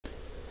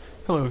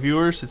Hello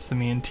viewers, it's the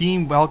me and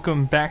team.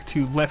 Welcome back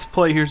to Let's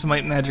Play Here's Might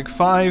and Magic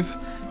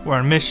 5. We're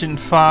on mission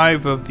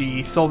 5 of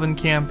the Sylvan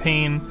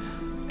campaign,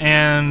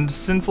 and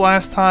since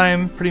last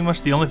time, pretty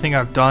much the only thing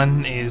I've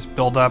done is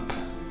build up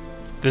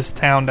this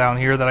town down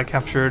here that I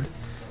captured.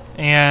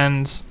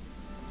 And,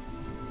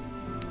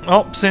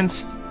 well,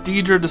 since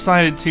Deidre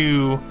decided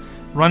to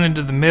run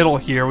into the middle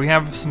here, we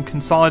have some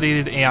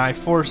consolidated AI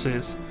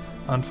forces,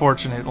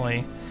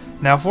 unfortunately.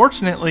 Now,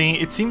 fortunately,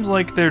 it seems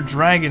like their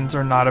dragons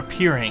are not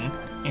appearing,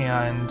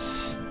 and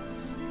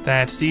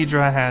that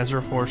Deidre has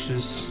her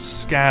forces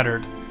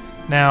scattered.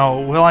 Now,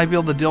 will I be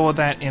able to deal with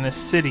that in a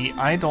city?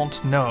 I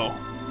don't know.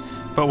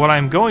 But what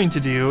I'm going to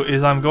do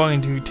is I'm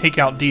going to take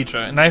out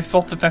Deidre, and I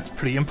felt that that's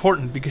pretty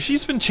important because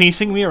she's been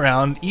chasing me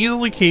around,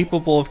 easily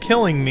capable of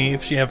killing me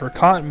if she ever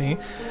caught me,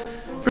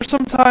 for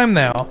some time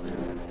now.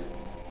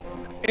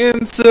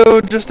 And so,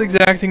 just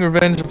exacting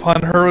revenge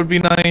upon her would be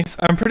nice.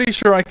 I'm pretty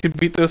sure I could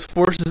beat those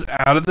forces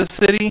out of the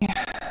city,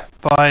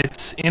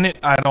 but in it,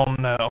 I don't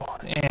know.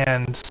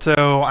 And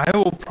so, I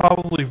will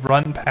probably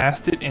run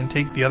past it and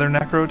take the other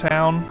Necro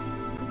town,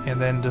 and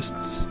then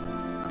just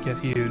get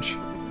huge.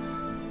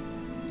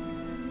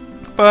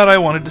 But I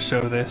wanted to show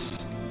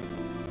this.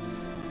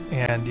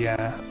 And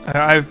yeah,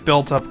 I've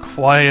built up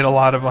quite a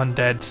lot of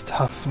undead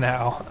stuff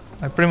now.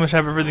 I pretty much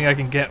have everything I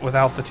can get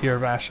without the Tear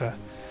of Asha.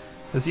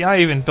 See, I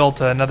even built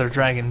another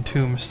dragon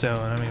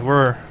tombstone. I mean,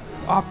 we're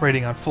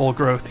operating on full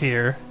growth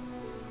here.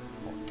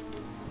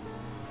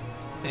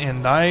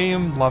 And I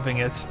am loving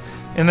it.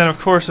 And then, of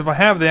course, if I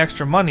have the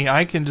extra money,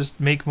 I can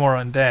just make more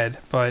undead.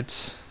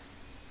 But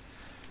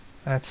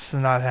that's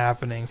not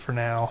happening for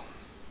now.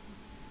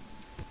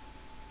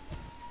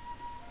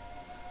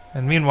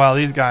 And meanwhile,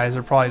 these guys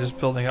are probably just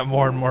building up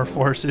more and more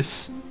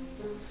forces.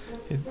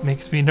 It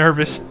makes me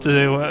nervous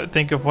to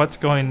think of what's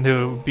going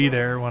to be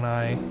there when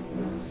I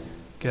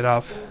get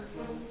up.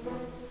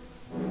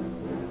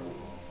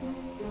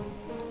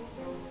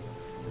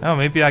 Oh,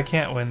 maybe I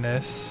can't win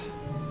this.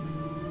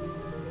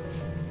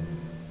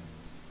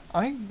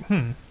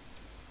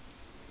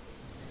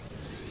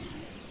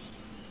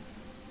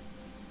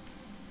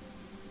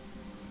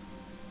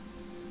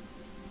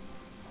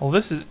 Well,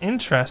 this is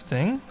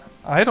interesting.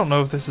 I don't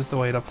know if this is the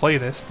way to play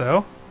this,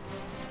 though.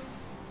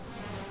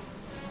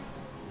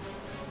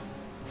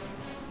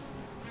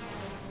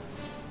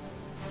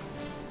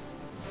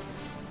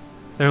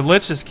 Their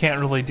liches can't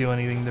really do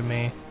anything to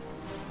me.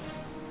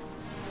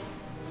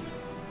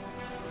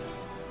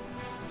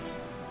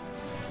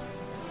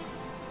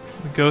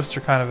 The ghosts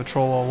are kind of a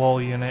troll-a-lol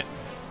unit.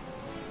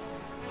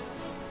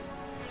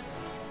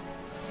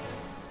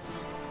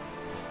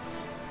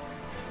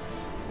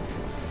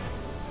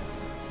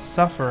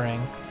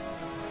 Suffering.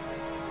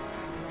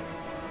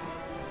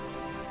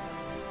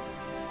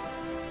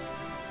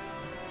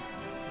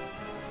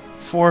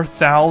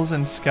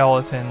 $4,000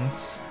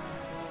 skeletons.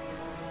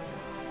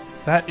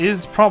 That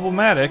is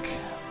problematic,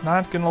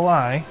 not gonna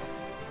lie.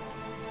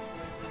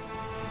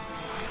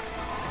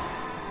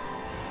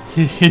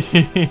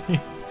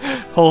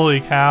 Holy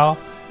cow.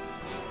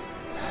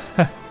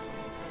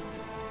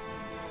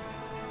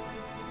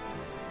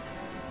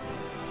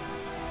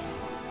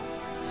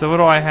 So what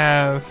do I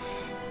have?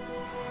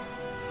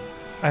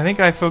 I think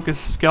I focus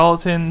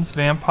skeletons,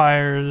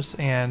 vampires,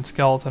 and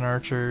skeleton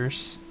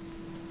archers.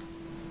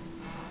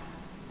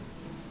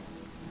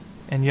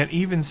 And yet,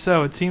 even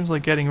so, it seems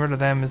like getting rid of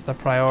them is the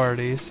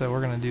priority, so we're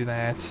gonna do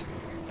that.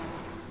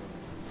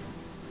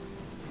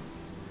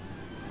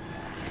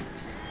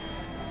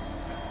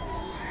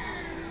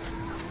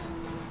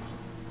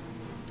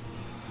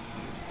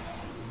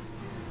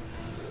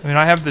 I mean,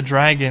 I have the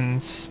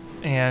dragons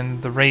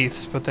and the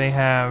wraiths, but they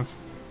have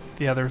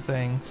the other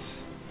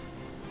things.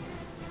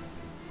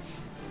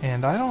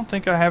 And I don't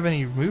think I have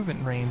any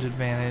movement range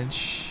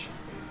advantage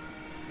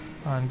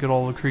on good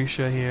old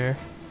Lucretia here.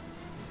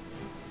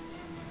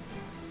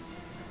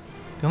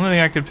 The only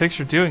thing I could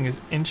picture doing is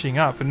inching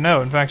up. And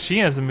no, in fact, she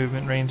has a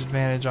movement range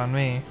advantage on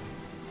me.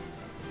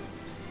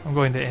 I'm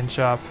going to inch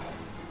up.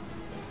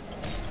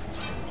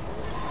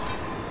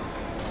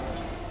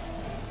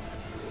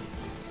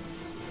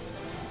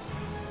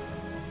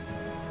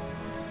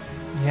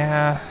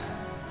 Yeah.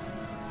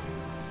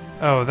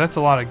 Oh, that's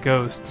a lot of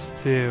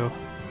ghosts, too.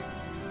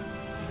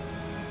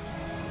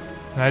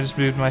 And I just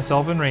moved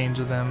myself in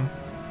range of them.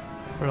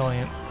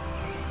 Brilliant.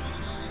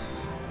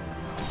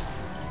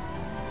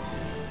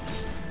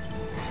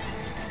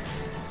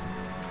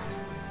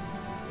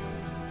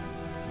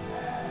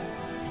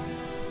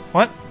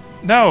 What?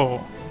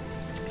 No!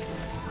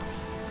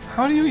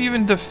 How do you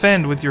even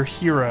defend with your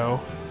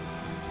hero?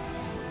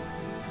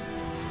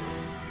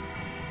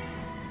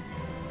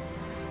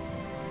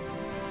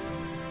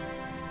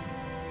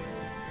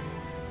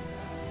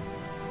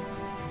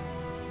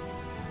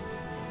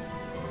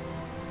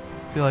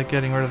 I feel like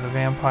getting rid of the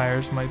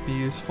vampires might be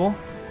useful.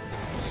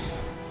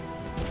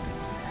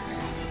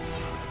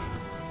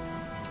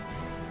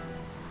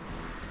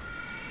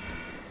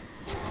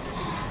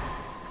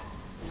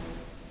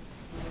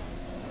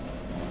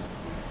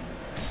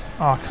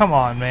 Oh, come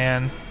on,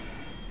 man.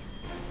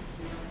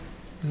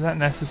 Is that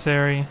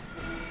necessary?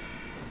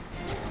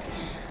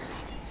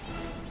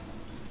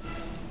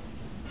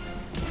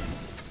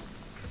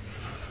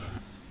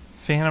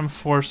 Phantom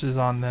forces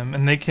on them,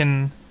 and they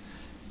can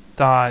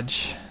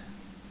dodge.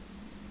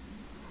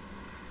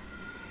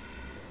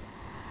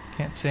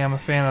 Can't say I'm a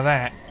fan of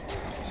that.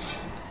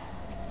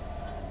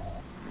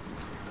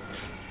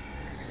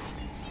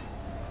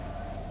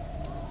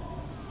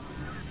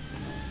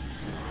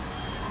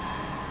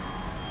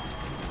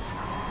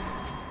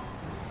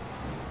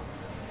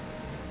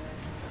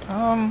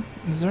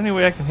 Is there any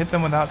way I can hit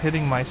them without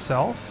hitting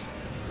myself?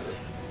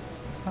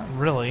 Not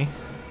really.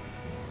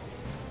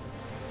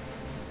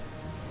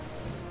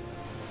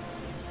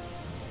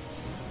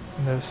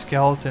 And those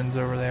skeletons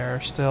over there are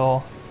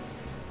still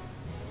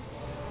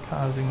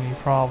causing me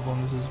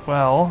problems as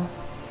well.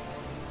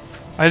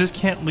 I just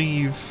can't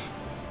leave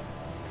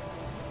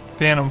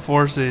Phantom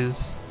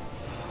Forces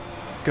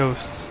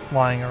ghosts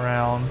lying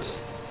around.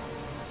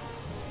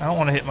 I don't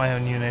want to hit my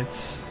own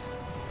units.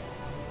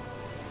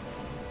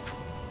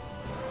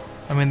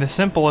 I mean, the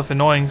simple if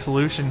annoying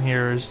solution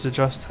here is to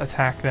just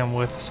attack them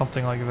with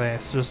something like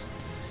this. Just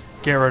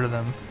get rid of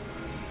them.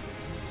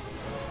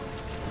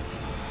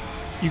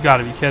 You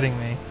gotta be kidding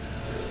me.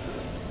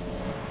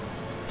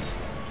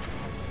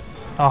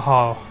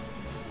 Oh.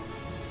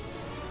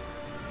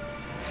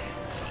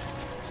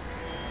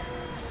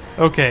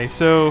 Okay,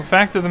 so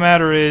fact of the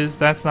matter is,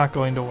 that's not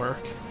going to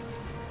work.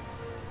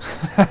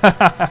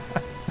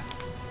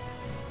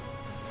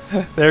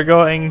 They're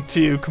going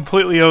to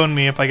completely own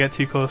me if I get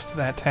too close to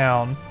that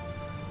town.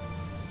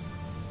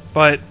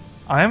 But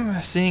I'm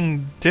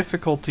seeing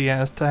difficulty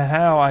as to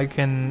how I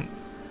can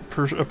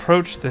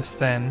approach this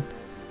then.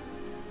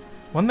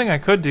 One thing I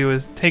could do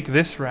is take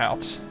this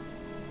route.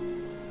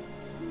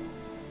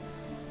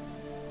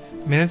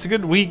 I mean, it's a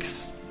good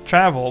week's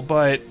travel,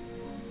 but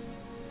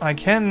I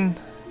can...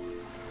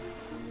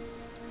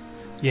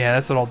 Yeah,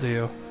 that's what I'll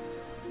do.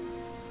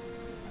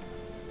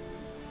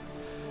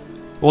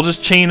 We'll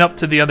just chain up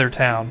to the other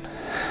town.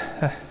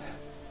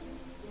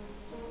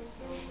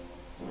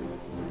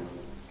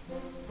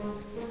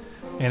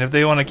 And if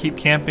they want to keep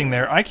camping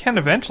there, I can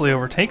eventually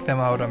overtake them,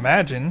 I would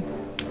imagine.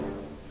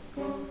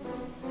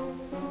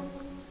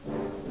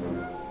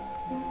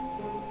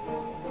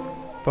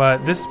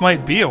 But this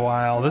might be a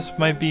while. This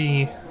might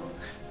be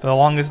the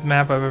longest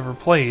map I've ever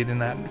played in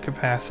that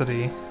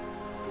capacity.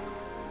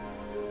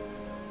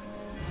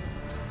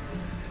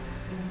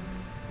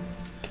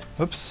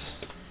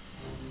 Oops.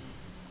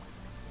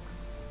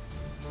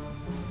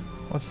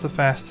 What's the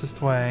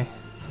fastest way?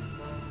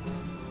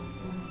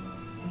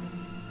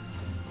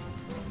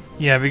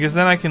 Yeah, because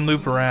then I can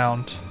loop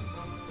around.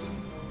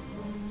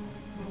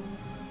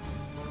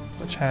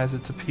 Which has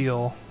its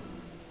appeal.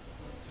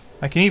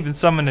 I can even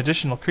summon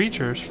additional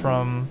creatures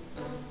from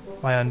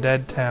my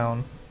undead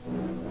town.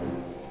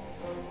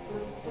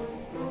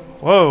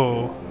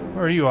 Whoa!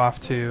 Where are you off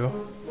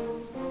to?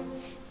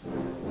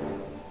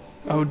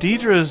 Oh,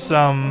 Deidre's,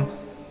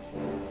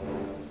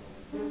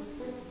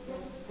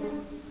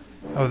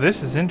 Oh,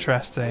 this is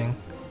interesting.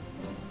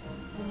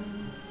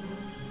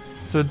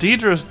 So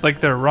Deidre's like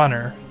their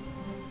runner,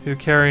 who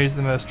carries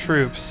the most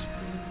troops,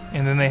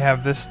 and then they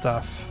have this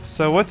stuff.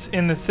 So what's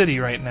in the city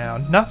right now?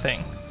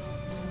 Nothing.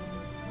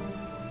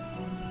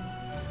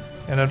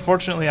 And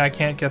unfortunately I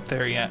can't get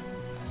there yet.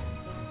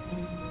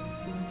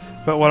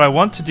 But what I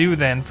want to do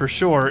then, for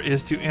sure,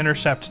 is to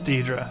intercept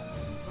Deidre.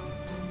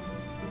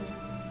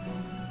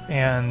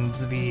 And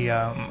the,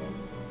 a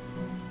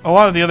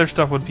lot of the other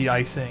stuff would be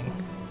icing.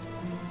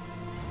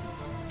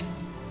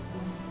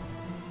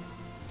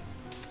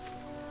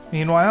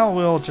 Meanwhile,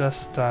 we'll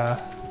just, we'll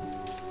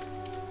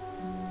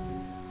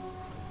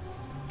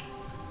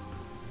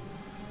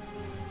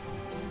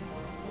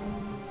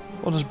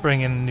just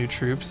bring in new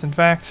troops. In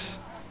fact,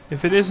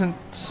 if it isn't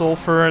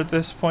sulfur at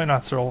this point,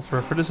 not sulfur,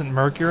 if it isn't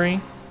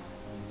mercury,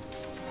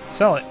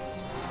 sell it.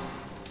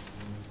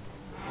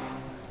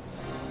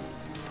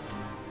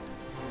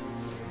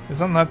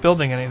 Because I'm not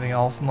building anything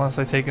else unless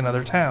I take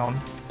another town.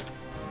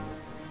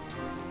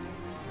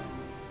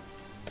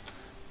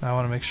 Now I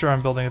want to make sure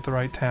I'm building at the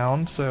right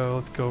town, so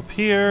let's go up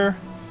here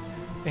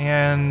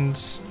and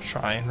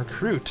try and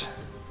recruit.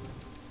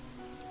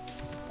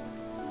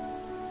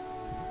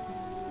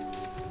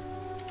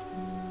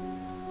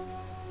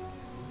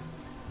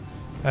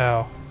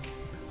 Oh.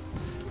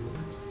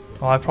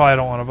 Well, I probably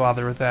don't want to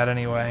bother with that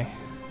anyway.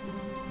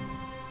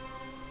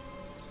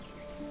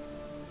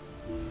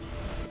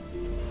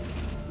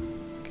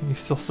 Can you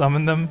still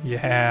summon them?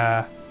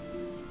 Yeah.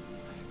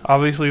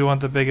 Obviously we want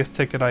the biggest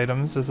ticket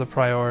items as a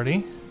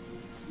priority.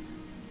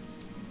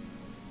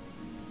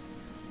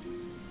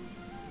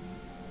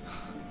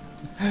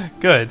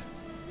 Good.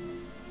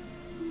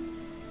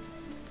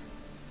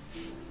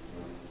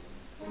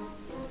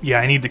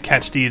 Yeah, I need to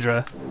catch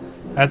Deidre.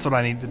 That's what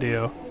I need to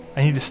do.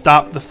 I need to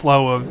stop the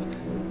flow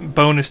of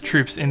bonus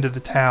troops into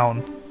the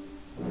town.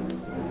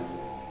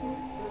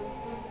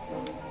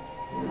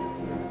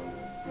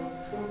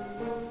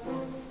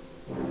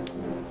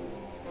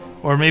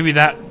 Or maybe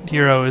that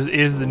hero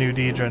is the new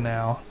Deidre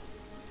now.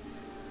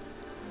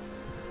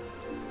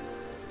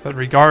 But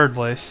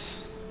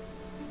regardless,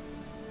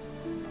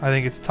 I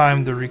think it's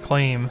time to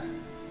reclaim.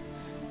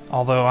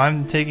 Although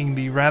I'm taking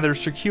the rather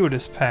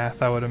circuitous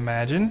path, I would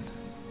imagine.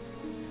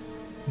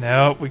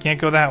 Nope, we can't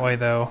go that way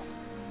though.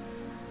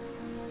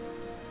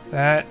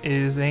 That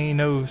is a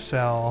no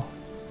cell.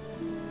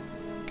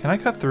 Can I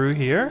cut through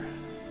here?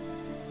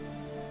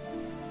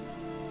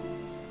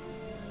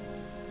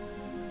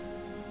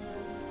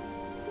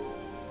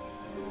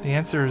 The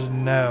answer is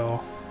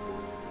no.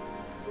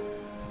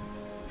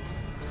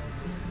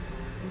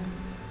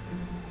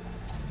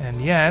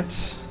 And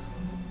yet...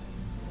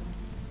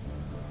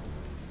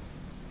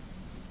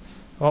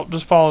 well,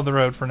 just follow the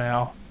road for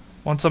now.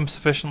 Once I'm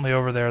sufficiently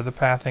over there, the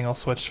pathing will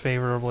switch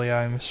favorably,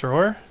 I'm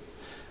sure.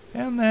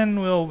 And then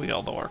we'll be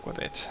able to work with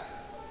it.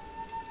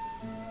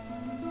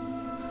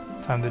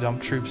 Time to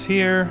dump troops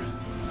here.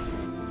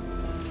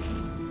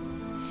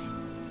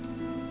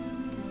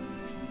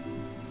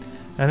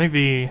 I think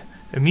the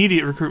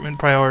immediate recruitment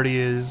priority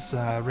is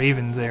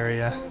Raven's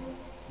area.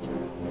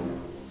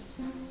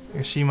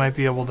 Because she might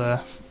be able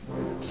to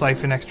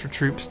siphon extra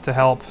troops to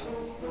help.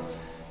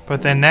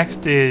 But then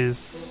next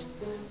is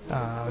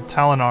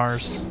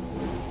Talinar's.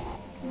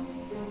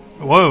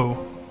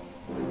 Whoa!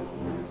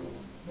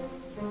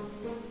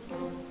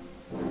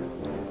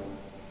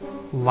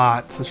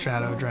 Lots of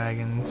shadow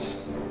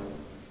dragons.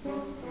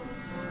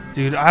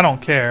 Dude, I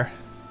don't care.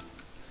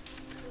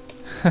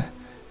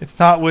 It's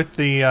not with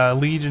the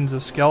legions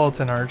of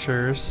skeleton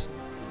archers.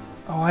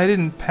 Oh, I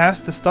didn't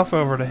pass the stuff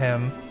over to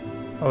him.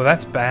 Oh,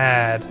 that's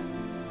bad.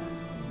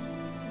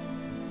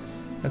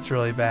 That's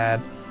really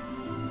bad.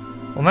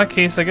 Well, in that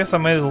case, I guess I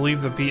might as well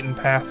leave the beaten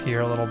path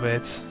here a little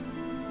bit.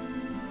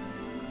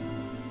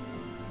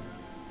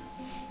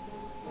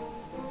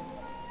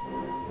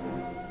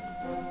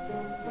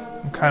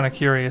 I'm kind of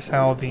curious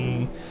how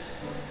the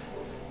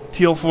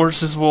Teal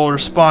forces will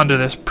respond to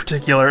this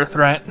particular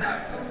threat.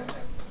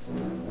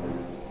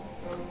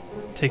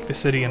 Take the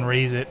city and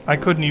raise it. I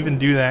couldn't even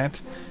do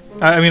that.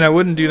 I mean, I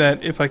wouldn't do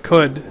that if I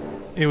could.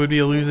 It would be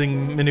a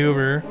losing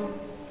maneuver.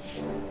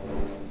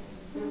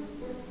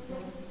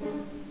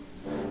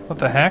 What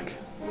the heck?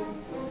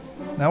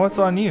 Now what's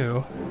on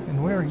you?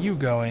 And where are you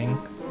going?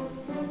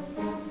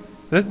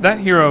 That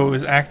hero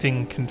is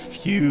acting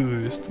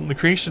confused.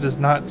 Lucretia does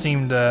not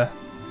seem to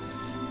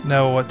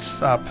know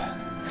what's up.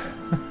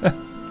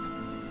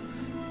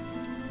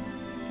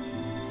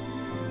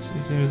 She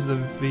seems to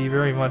be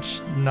very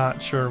much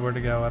not sure where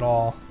to go at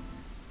all.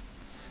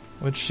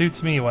 Which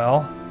suits me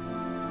well.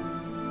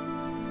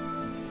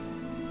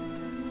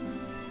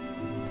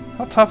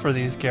 How tough are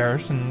these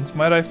garrisons?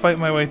 Might I fight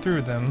my way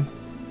through them?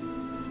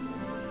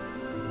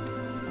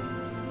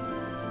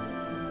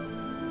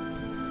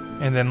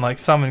 And then, like,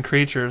 summon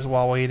creatures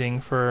while waiting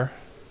for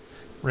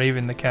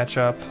Raven to catch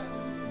up.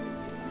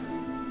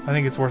 I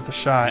think it's worth a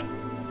shot.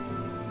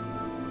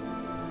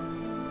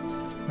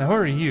 Now, what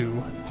are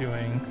you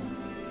doing?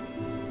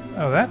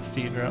 Oh, that's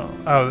Deidre.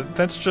 Oh,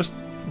 that's just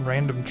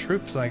random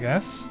troops, I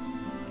guess.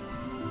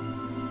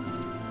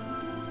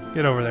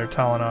 Get over there,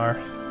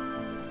 Talinar.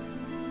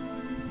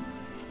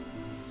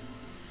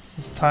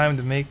 It's time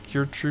to make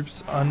your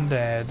troops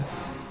undead.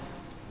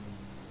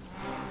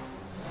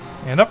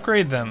 And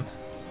upgrade them.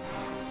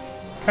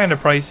 Kinda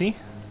pricey.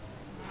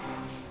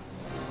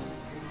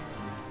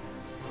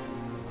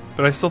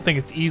 But I still think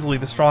it's easily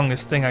the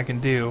strongest thing I can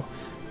do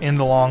in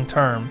the long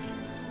term.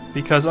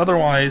 Because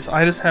otherwise,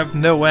 I just have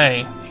no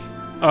way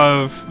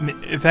of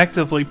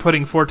effectively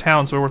putting 4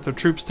 towns worth of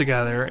troops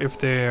together if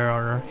they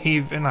are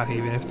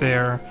if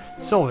they're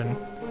Sylvan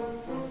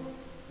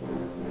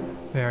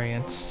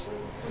variants.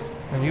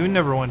 And you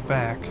never went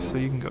back, so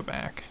you can go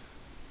back.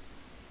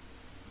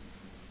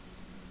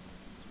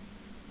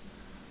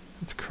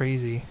 It's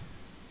crazy.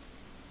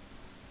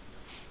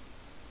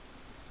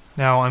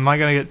 Now, am I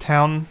gonna get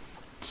town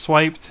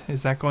swiped?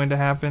 Is that going to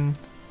happen?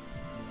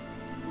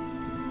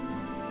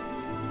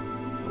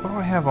 What do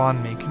I have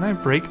on me? Can I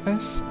break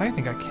this? I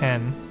think I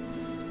can.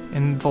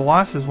 And the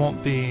losses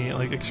won't be,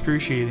 like,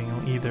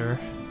 excruciating either.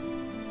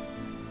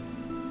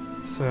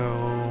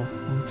 So,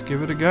 let's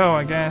give it a go,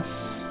 I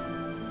guess.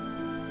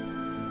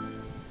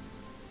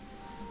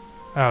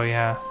 Oh,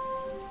 yeah.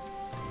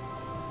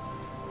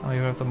 I'll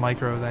even have to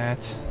micro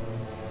that.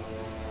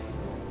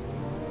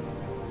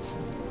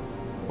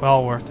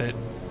 Well worth it.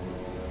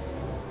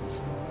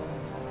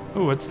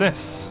 Ooh, what's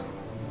this?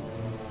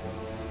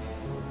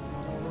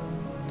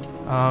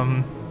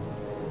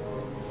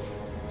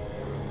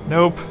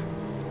 Nope.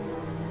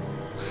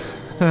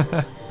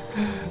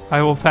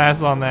 I will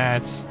pass on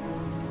that.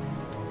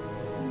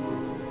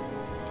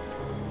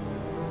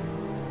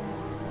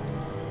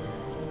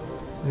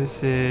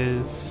 This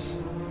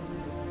is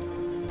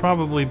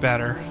probably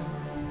better.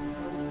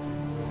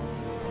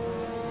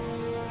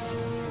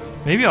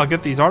 Maybe I'll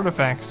get these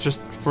artifacts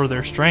just for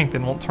their strength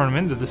and won't turn them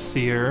into the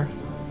seer.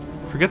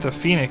 Forget the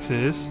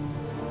phoenixes.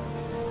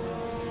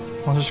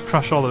 I'll just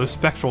crush all those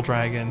spectral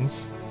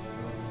dragons.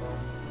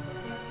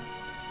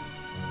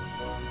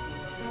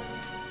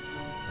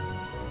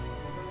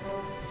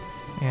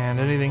 And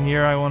anything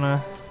here I want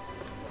to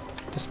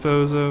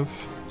dispose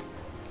of?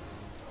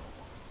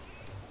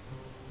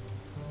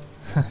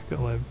 Good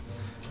lib.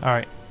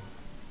 Alright.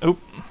 Oh.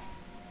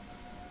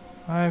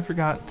 I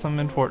forgot some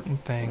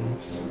important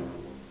things.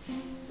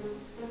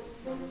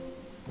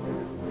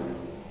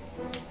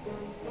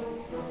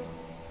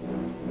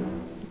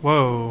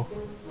 Whoa.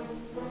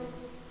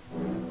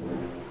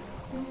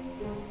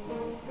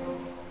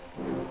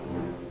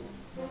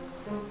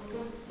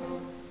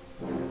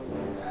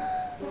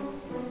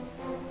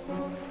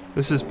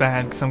 This is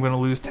bad because I'm going to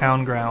lose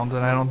town ground,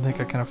 and I don't think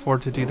I can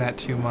afford to do that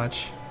too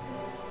much.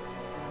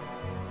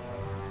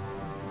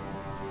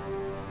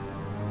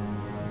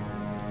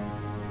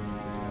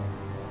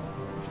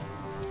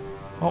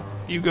 Oh,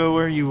 you go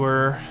where you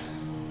were.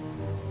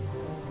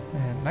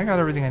 And I got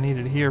everything I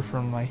needed here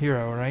from my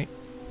hero, right?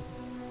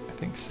 I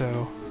think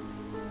so.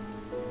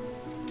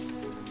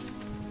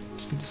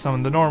 Just need to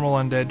summon the normal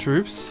undead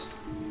troops.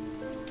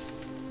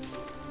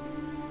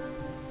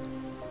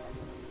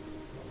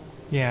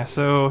 Yeah,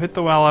 so hit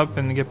the well up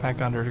and get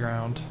back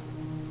underground.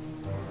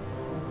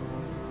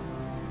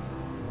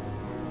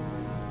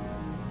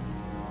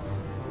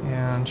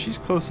 And she's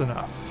close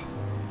enough.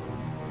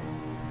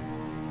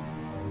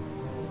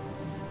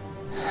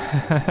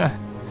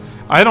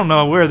 I don't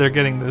know where they're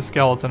getting those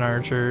skeleton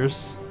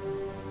archers.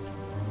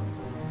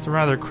 It's a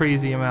rather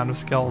crazy amount of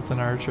skeleton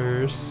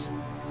archers.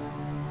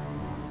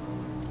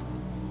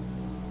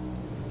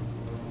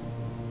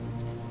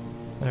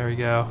 There we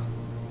go.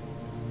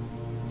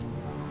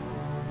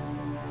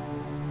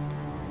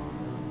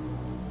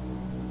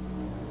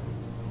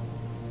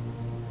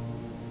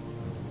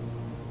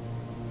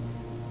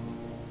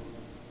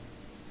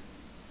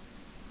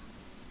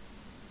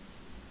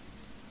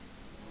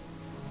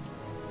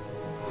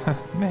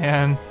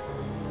 Man,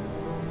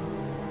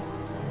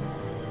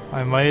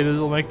 I might as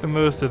well make the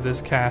most of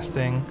this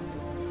casting.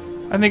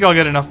 I think I'll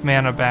get enough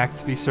mana back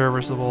to be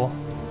serviceable.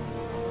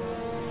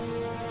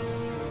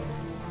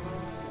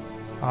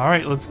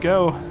 Alright, let's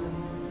go.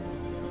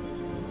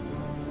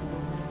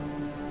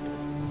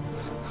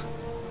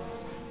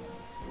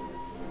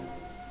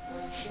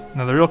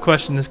 Now the real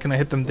question is, can I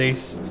hit them day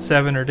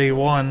 7 or day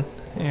 1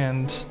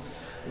 and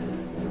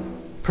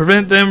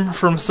prevent them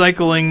from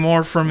cycling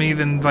more from me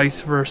than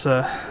vice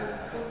versa?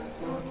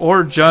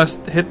 Or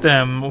just hit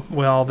them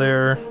while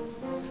they're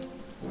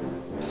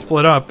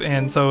split up,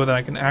 and so that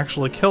I can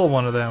actually kill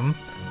one of them.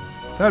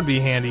 That would be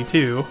handy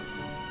too.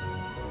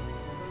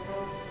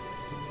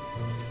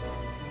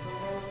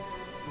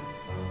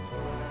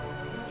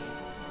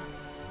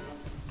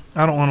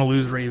 I don't want to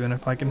lose Raven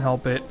if I can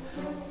help it.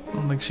 I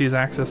don't think she has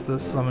access to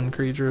summon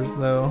creatures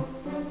though.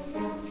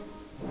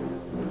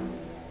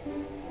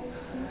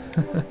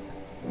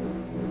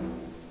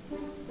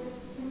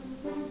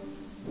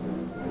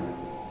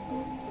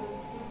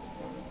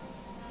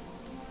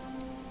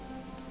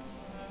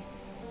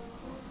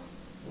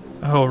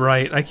 Oh,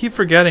 right. I keep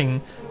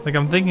forgetting. Like,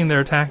 I'm thinking they're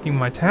attacking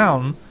my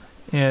town,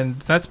 and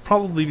that's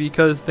probably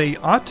because they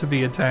ought to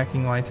be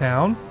attacking my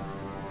town.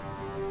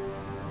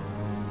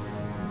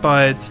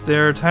 But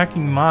they're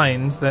attacking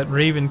mines that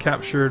Raven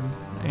captured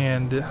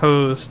and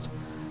hosed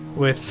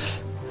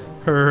with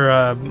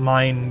her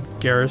mine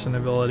garrison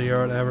ability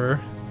or whatever.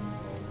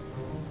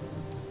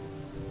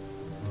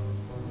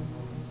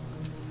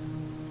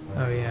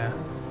 Oh, yeah.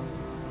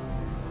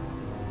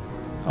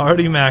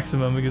 Already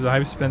maximum because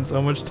I've spent so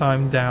much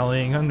time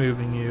dallying on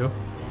moving you.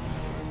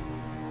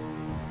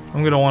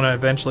 I'm going to want to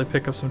eventually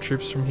pick up some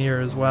troops from here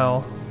as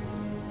well.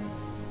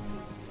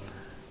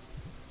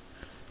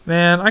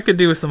 Man, I could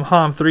do with some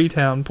HOMM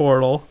 3-town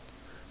portal.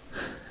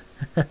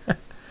 That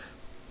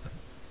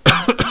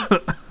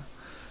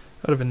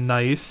would have been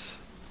nice.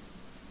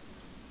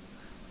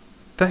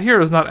 That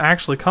hero's not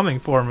actually coming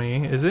for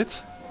me, is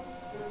it?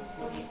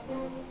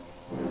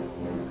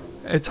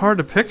 It's hard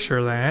to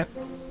picture that.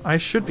 I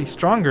should be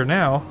stronger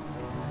now.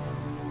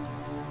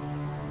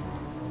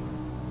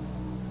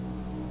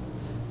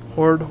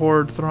 Horde,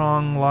 horde,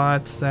 throng,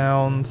 lot,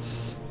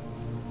 sounds.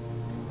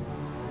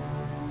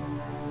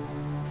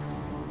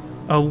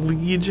 A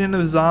legion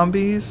of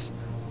zombies?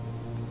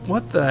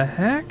 What the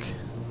heck?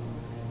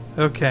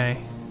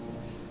 Okay.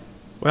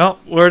 Well,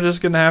 we're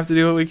just gonna have to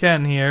do what we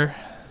can here.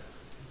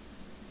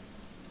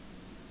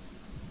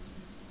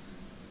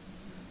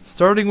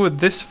 Starting with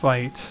this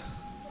fight.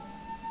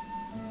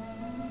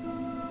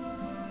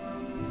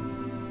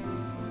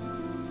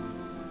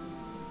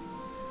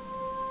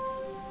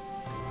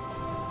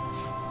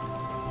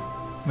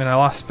 I mean, I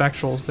lost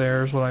Spectrals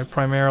there is what I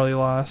primarily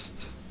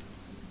lost.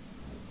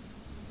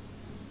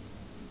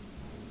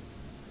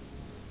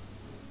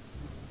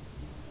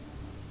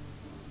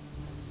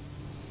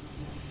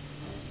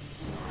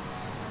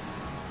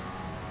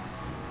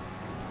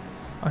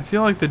 I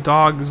feel like the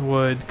dogs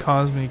would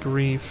cause me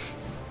grief.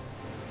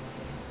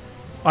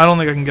 I don't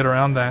think I can get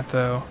around that,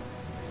 though.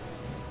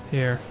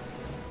 Here.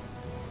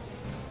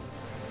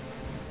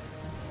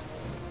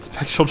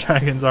 Spectral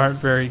dragons aren't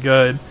very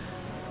good.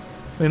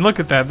 I mean, look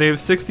at that. They have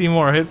 60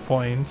 more hit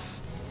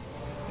points.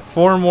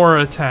 4 more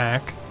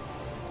attack.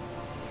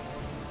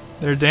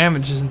 Their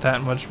damage isn't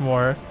that much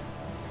more.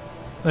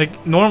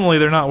 Like, normally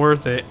they're not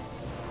worth it.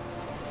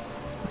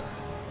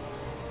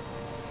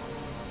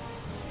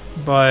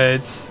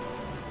 but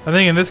I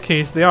think in this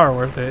case they are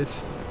worth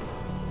it.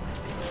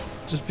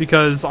 Just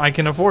because I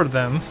can afford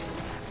them,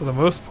 for the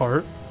most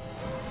part.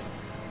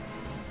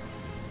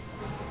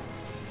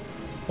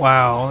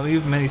 Wow, they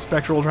have many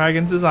spectral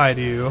dragons as I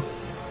do.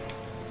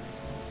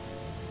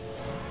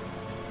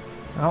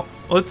 Well,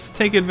 let's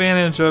take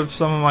advantage of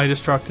some of my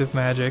destructive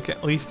magic,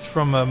 at least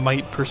from a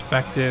might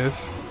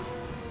perspective.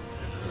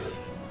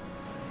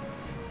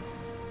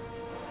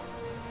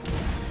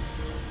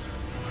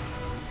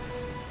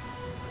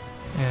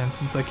 And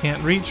since I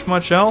can't reach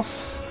much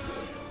else,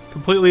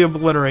 completely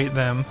obliterate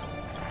them.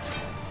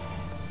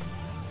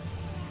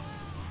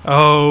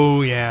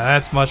 Oh yeah,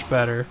 that's much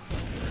better.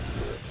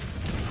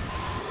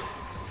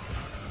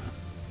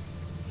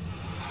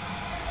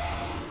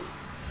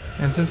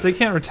 And since they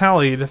can't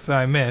retaliate if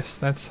I miss,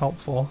 that's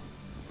helpful.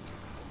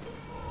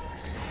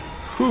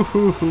 Hoo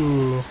hoo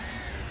hoo.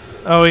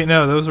 Oh wait,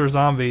 no, those were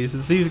zombies.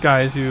 It's these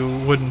guys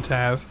who wouldn't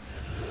have.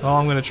 Well,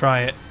 I'm gonna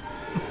try it.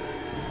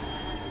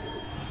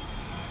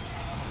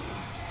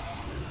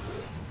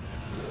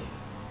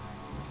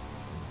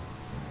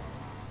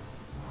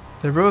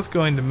 They're both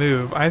going to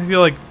move. I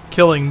feel like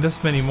killing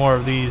this many more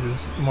of these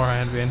is more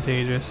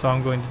advantageous, so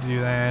I'm going to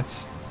do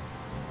that.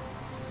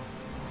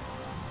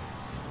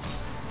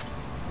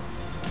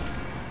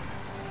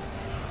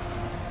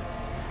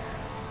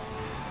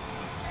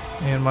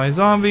 And my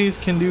zombies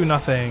can do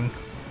nothing.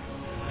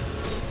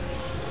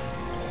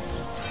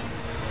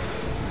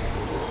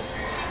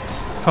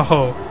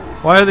 Oh,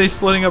 why are they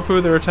splitting up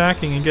who they're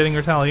attacking and getting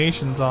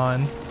retaliations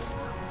on?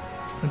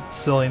 That's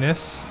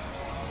silliness.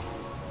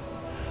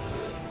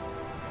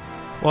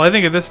 Well, I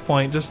think at this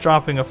point, just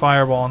dropping a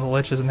fireball on the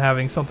liches and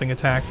having something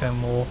attack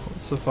them will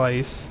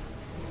suffice.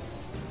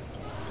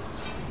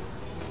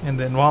 And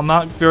then, while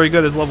not very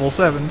good as level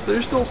 7s,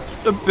 they're still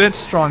a bit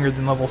stronger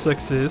than level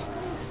 6s.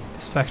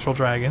 Spectral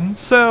dragon.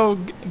 So,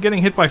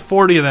 getting hit by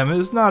 40 of them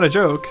is not a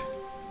joke.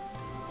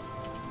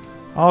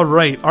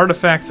 Alright,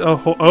 artifacts.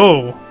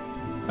 Oh.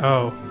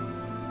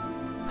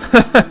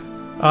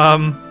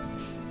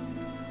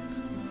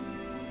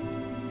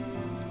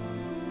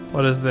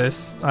 What is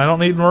this? I don't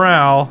need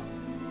morale.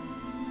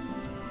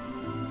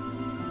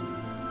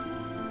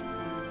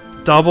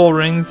 Double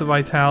rings of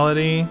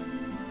vitality.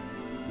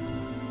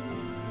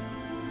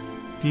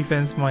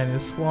 Defense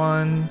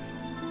 -1.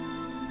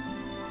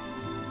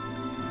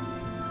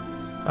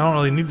 I don't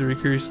really need to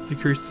decrease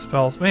the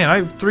spells. Man, I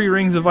have 3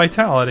 rings of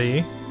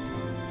vitality.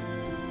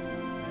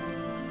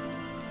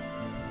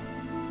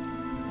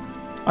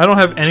 I don't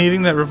have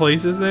anything that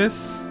replaces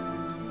this.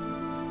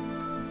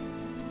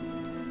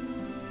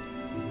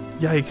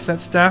 Yikes,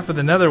 that's Staff of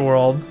the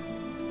Netherworld.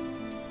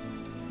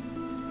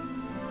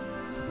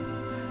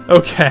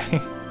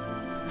 Okay.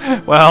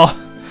 Well,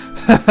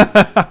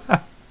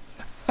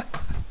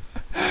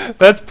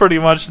 that's pretty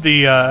much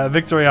the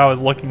victory I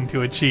was looking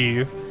to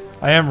achieve.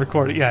 I am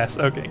recording. Yes,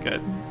 okay,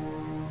 good.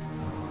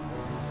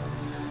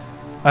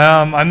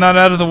 I'm not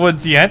out of the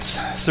woods yet,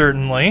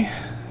 certainly.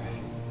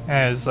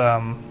 As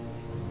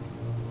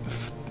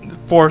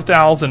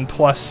 4,000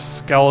 plus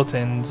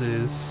skeletons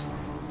is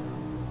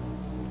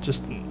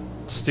just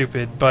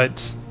stupid,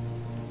 but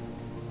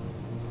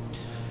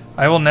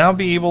I will now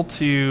be able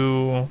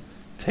to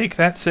take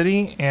that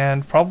city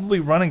and probably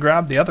run and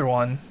grab the other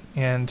one,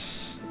 and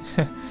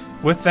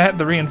with that,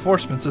 the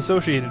reinforcements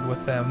associated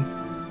with them.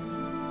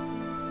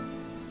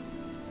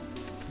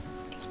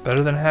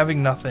 Better than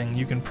having nothing.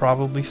 You can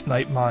probably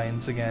snipe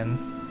mines again.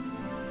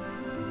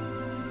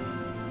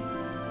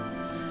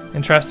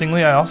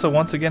 Interestingly, I also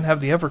once again have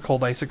the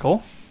Evercold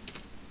Icicle.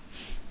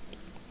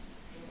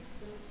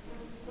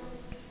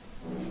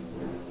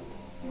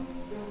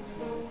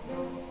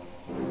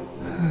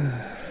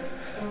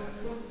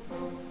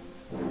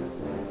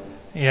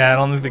 Yeah, I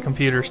don't think the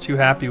computer's too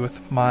happy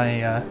with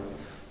my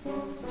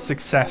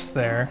success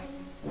there.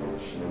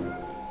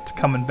 It's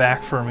coming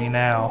back for me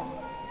now.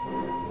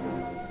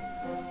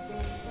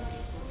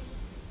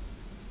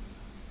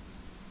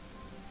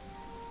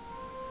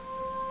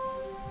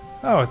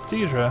 Oh, it's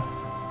Deidre.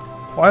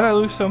 Why'd I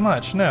lose so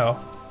much? No.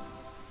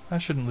 I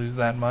shouldn't lose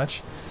that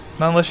much.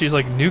 Not unless she's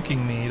like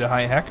nuking me to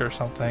high heck or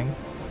something.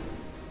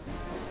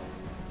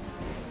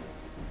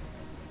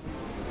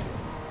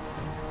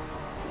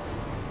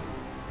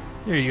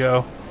 Here you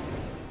go.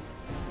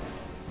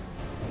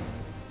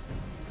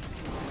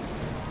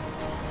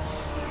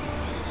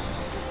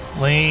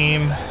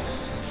 Lame.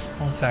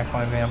 Won't attack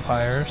my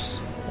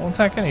vampires. Won't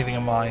attack anything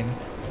of mine.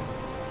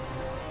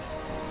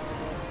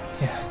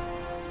 Yeah.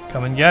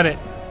 Come and get it.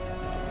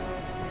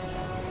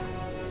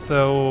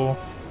 So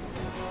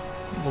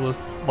we'll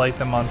just light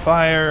them on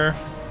fire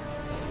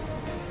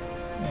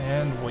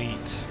and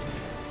wait.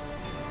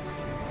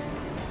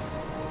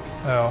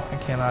 Oh, I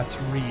cannot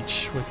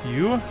reach with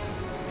you.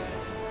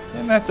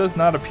 And that does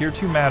not appear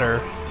to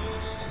matter.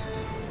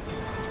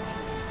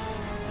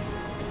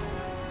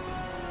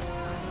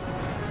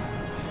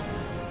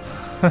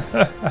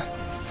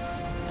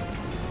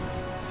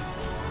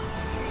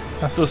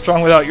 Not so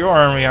strong without your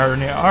army,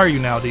 are you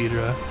now,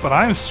 Deidre? But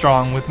I'm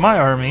strong with my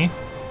army.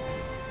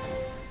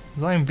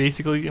 Because I'm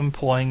basically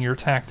employing your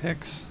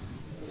tactics.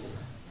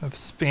 I've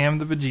spammed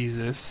the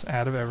bejesus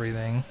out of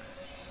everything.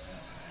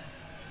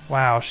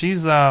 Wow,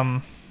 she's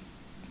fast.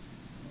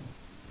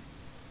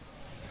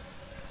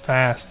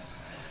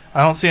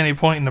 I don't see any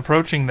point in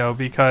approaching though,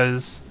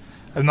 because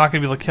I'm not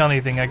going to be able to kill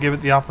anything. I give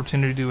it the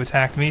opportunity to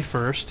attack me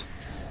first.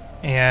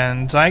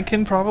 And I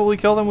can probably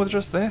kill them with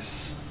just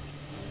this.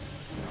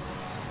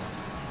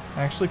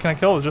 Actually, can I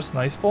kill with just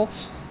ice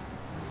bolts?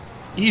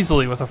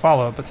 Easily with a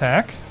follow-up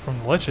attack from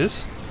the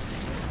liches.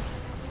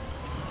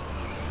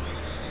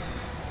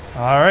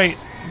 Alright,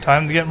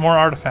 time to get more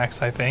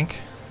artifacts, I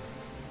think.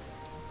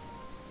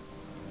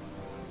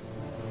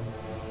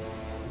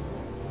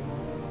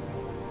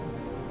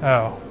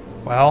 Oh,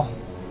 well.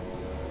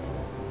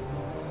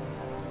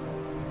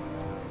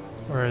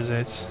 Where is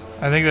it?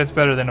 I think that's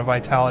better than a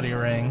vitality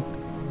ring.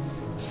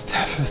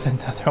 Staff of the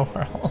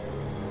Netherworld.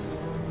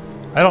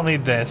 I don't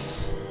need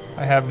this.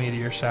 I have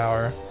Meteor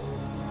Shower.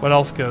 What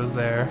else goes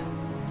there?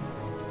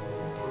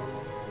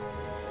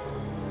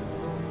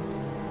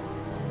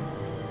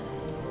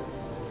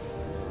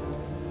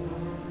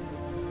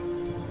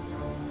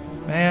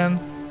 Man.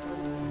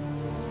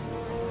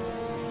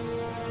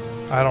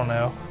 I don't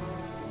know.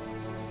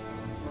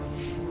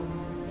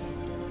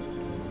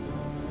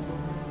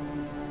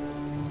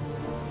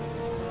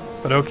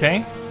 But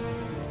okay.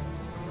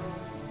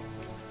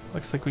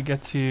 Looks like we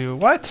get to...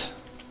 What?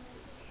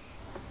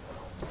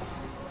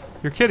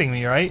 You're kidding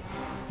me, right?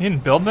 You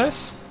didn't build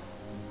this?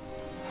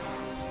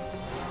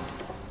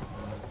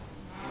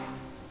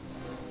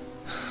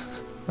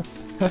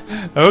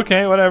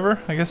 Okay, whatever.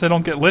 I guess I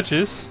don't get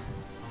liches.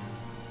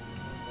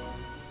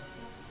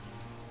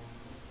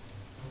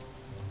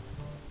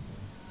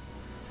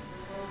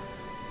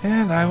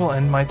 And I will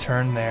end my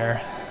turn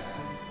there.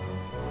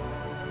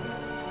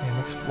 And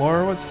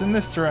explore what's in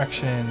this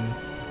direction.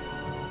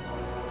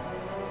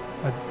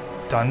 A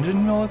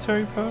dungeon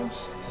military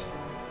post?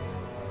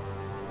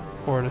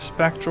 Horde of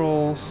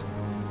Spectrals.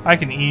 I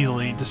can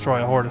easily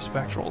destroy a Horde of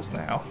Spectrals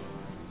now.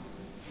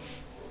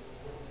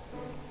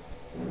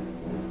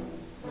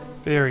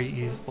 Very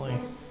easily.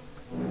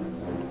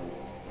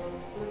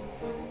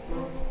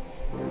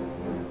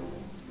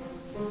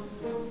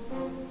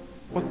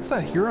 What's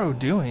that hero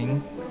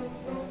doing?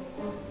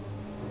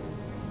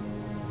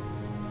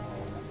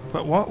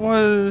 But what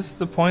was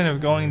the point of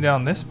going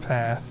down this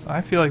path?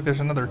 I feel like there's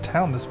another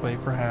town this way,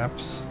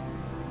 perhaps.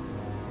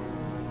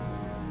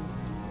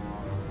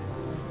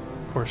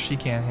 Of course, she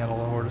can't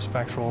handle a Horde of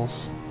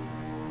Spectrals.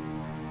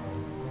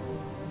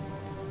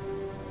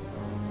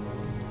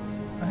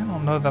 I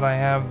don't know that I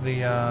have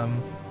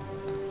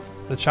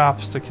the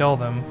chops to kill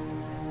them.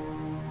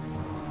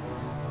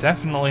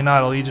 Definitely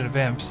not a Legion of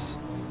Imps.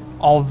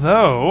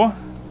 Although,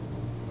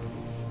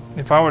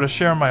 if I were to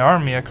share my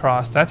army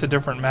across, that's a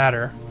different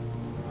matter.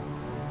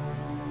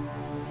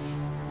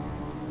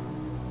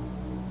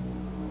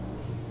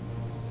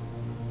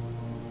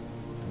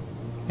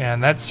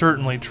 And that's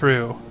certainly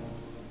true.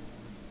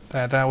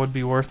 That would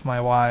be worth my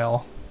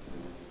while.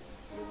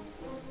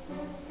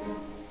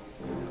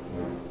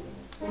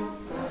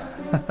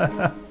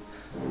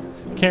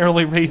 Can't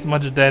really raise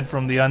much dead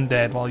from the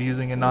undead while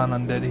using a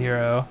non-undead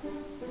hero.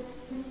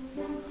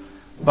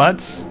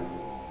 But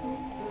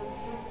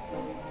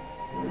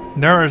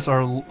there is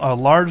a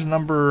large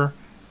number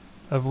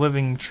of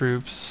living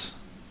troops.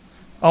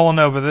 Oh well,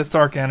 no, but it's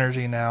dark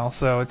energy now,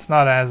 so it's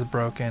not as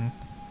broken.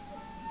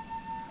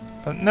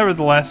 But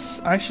nevertheless,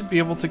 I should be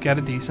able to get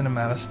a decent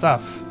amount of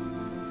stuff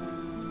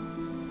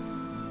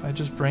by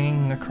just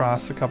bringing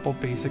across a couple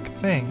basic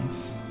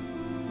things.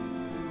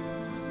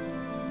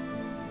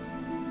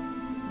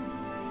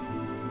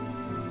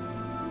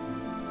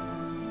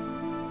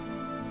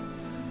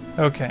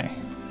 Okay.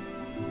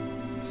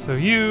 So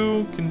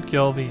you can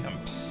kill the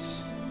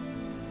imps.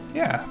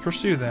 Yeah,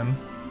 pursue them.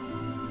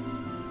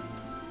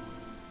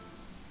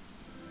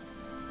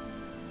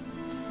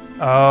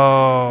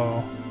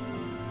 Oh.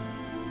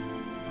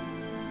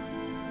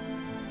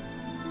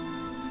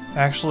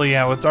 Actually,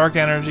 yeah, with dark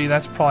energy,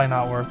 that's probably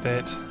not worth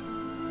it.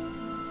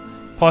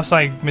 Plus,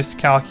 I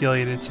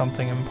miscalculated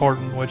something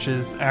important, which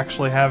is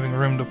actually having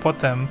room to put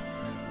them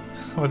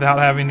without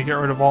having to get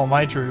rid of all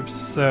my troops.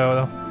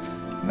 So,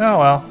 oh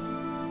well.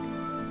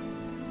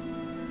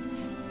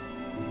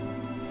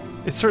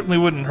 It certainly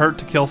wouldn't hurt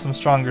to kill some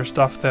stronger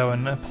stuff, though,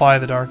 and apply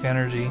the dark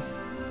energy.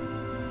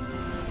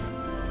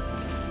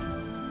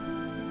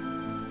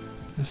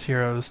 This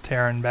hero's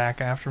tearing back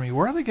after me.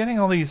 Where are they getting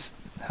all these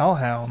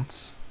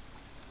hellhounds?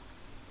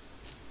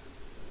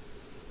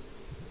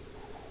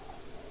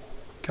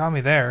 Got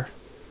me there.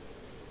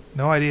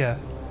 No idea.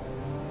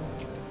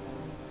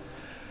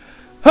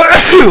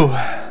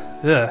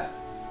 Ugh.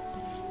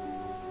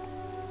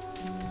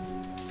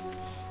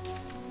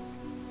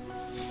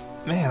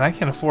 Man, I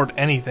can't afford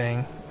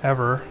anything,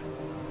 ever.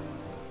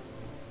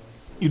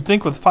 You'd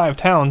think with 5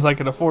 towns I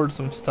could afford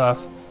some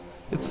stuff.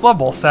 It's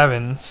level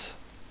 7s.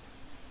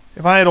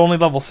 If I had only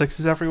level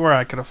 6s everywhere,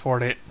 I could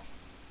afford it.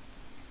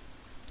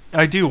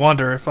 I do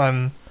wonder if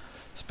I'm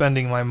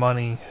spending my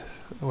money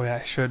the way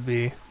I should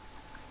be.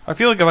 I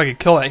feel like if I could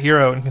kill that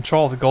hero and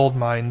control the gold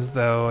mines,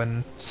 though,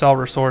 and sell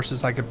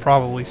resources, I could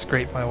probably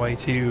scrape my way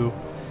to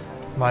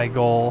my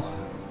goal.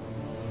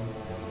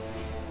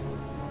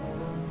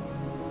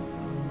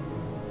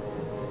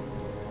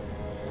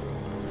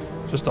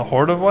 Just a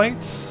horde of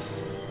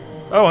whites?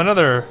 Oh,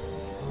 another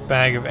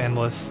bag of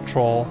endless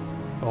troll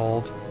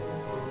gold.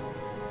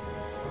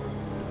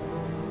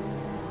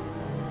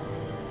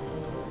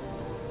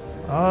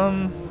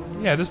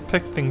 Yeah, just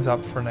pick things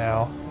up for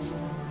now.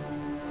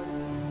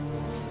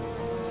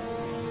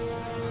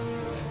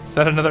 Is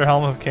that another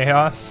Helm of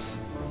Chaos?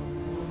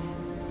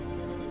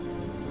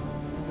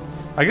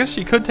 I guess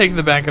she could take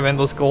the bag of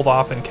endless gold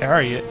off and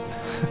carry it.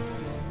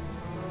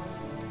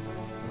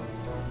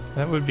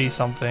 That would be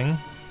something.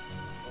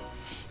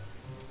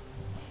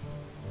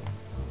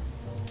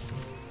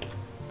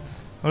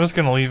 I'm just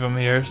gonna leave him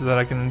here so that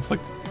I can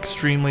inflict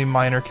extremely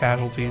minor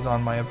casualties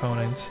on my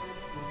opponent.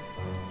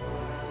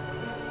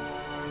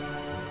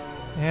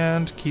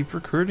 And keep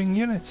recruiting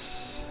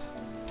units.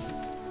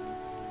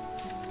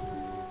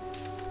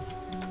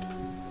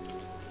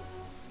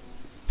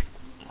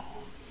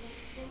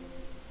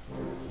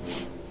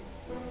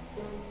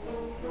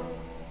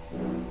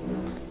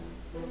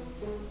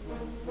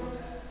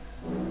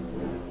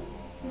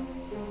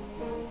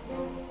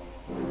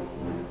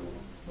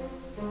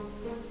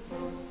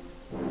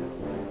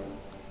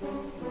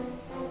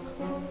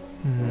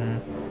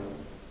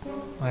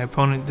 My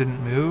opponent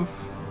didn't move.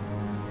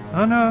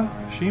 Oh no,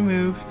 she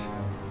moved.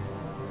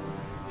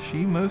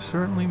 She most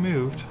certainly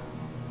moved.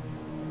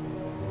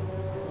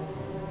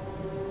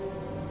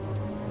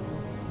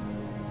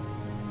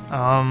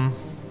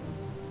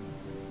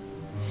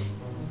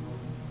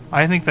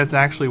 I think that's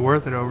actually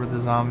worth it over the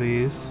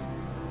zombies.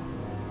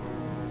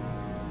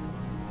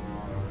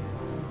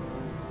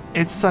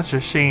 It's such a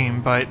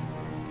shame, but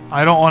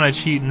I don't want to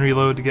cheat and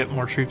reload to get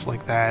more troops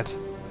like that.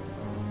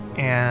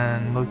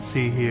 And let's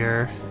see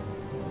here.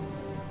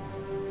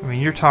 I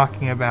mean, you're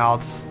talking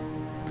about,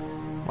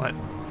 what,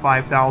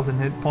 5,000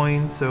 hit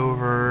points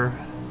over...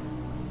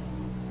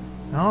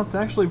 No, it's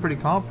actually pretty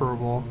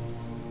comparable.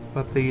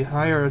 But the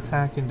higher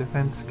attack and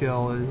defense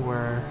skill is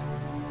where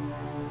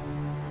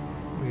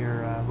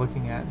we're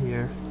looking at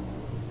here.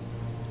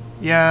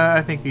 Yeah,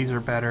 I think these are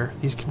better.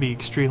 These can be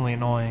extremely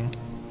annoying.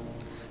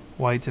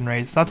 Whites and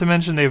raids. Not to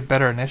mention they have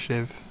better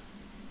initiative.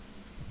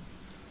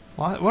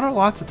 What are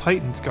lots of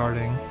titans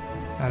guarding?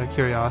 Out of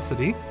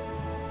curiosity.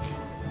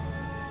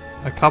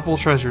 A couple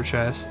treasure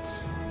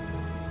chests.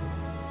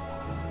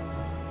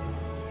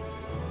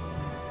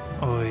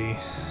 Oy.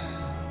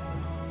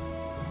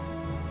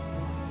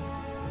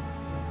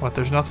 What,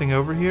 there's nothing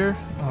over here?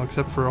 Oh,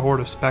 except for a horde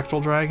of spectral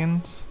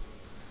dragons?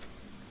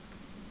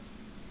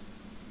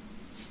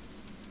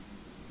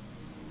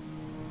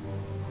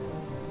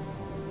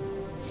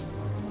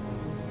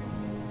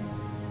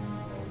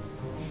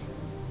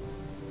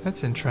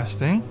 That's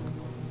interesting.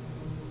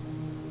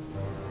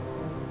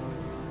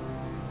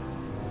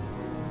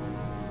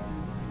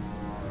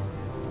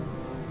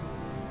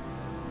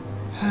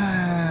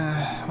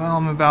 Well,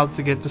 I'm about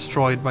to get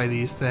destroyed by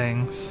these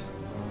things.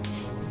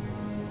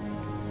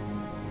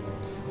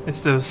 It's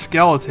those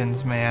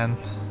skeletons, man.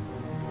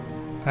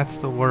 That's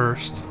the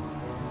worst.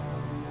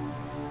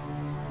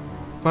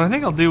 What I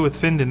think I'll do with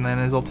Findon then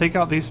is I'll take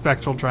out these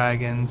spectral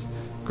dragons,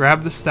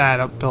 grab the stat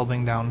up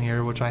building down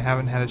here, which I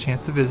haven't had a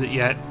chance to visit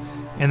yet,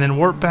 and then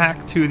warp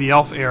back to the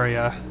elf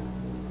area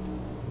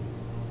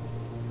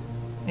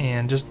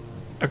and just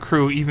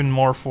accrue even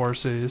more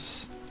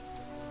forces.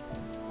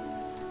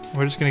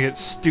 We're just gonna get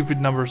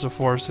stupid numbers of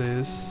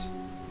forces.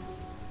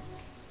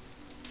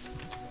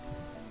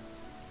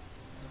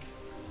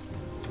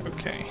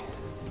 Okay.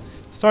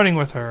 Starting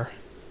with her.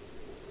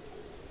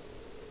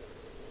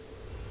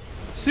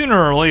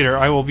 Sooner or later,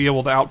 I will be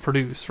able to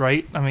outproduce,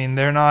 right? I mean,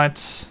 they're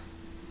not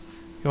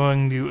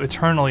going to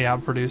eternally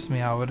outproduce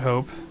me, I would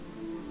hope.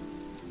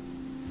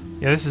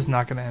 Yeah, this is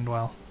not gonna end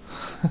well.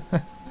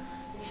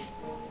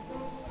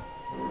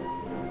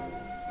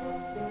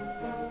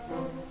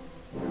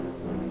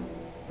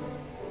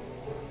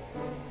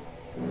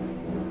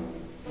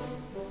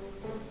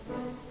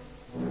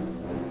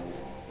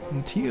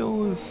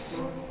 Teal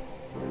is...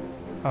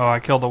 Oh, I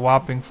killed a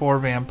whopping 4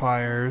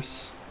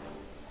 vampires.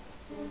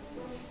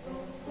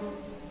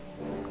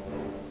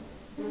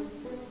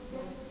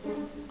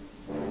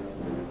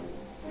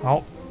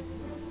 Oh.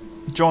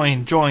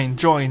 Join.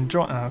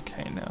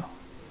 Okay, no.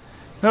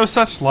 No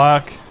such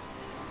luck.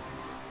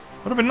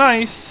 Would have been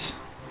nice.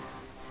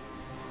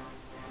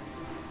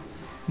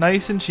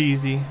 Nice and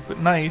cheesy, but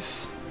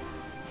nice.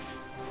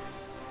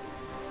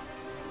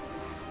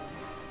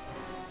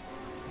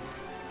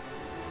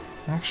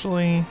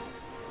 Actually,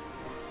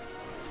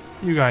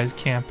 you guys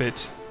camp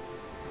it.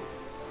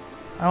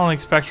 I don't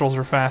think spectrals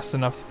are fast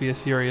enough to be a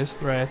serious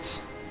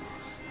threat.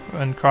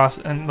 And cross,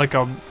 and like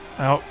a...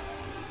 Oh,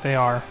 they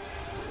are.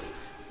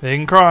 They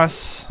can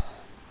cross.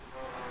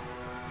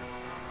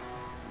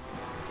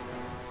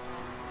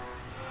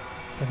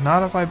 But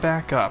not if I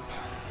back up.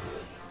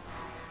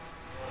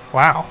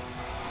 Wow.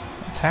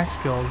 Attack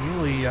skill is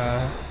really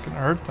gonna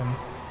hurt them.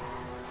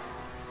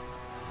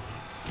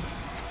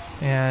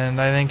 And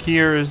I think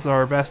here is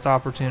our best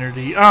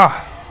opportunity.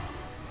 Ah!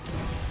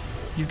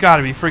 You've got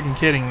to be freaking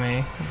kidding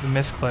me with the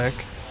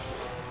misclick.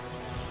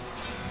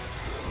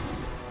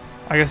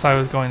 I guess I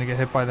was going to get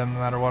hit by them no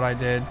matter what I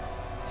did.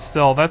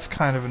 Still, that's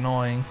kind of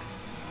annoying.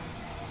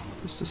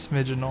 Just a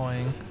smidge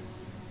annoying.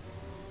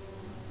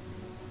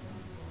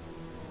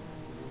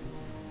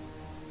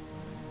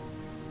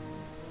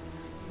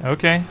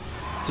 Okay.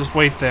 Just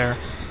wait there.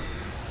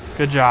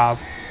 Good job.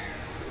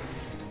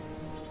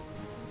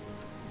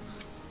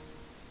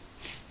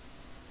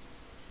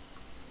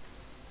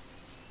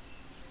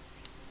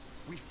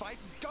 We fight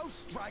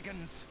ghost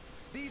dragons.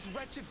 These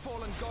wretched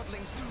fallen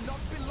godlings do not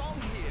belong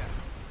here.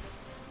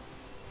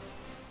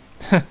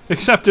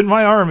 Except in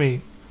my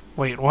army.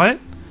 Wait, what?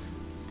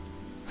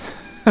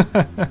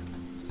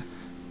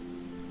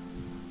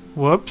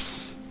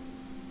 Whoops.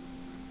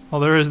 Well,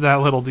 there is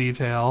that little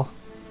detail.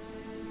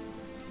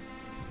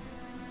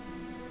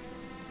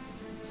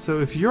 So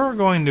if you're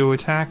going to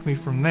attack me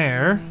from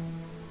there,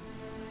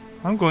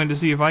 I'm going to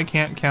see if I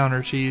can't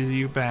counter cheese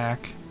you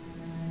back.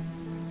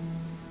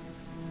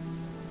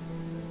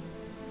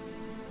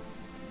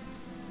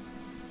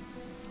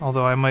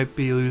 Although I might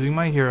be losing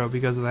my hero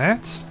because of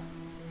that.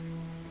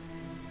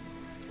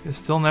 It's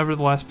still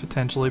nevertheless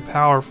potentially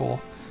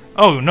powerful.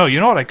 Oh no, you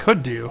know what I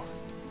could do?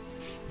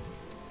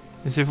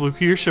 Is if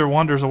Lucretia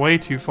wanders away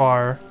too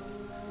far,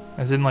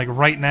 as in like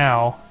right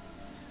now.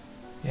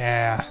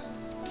 Yeah.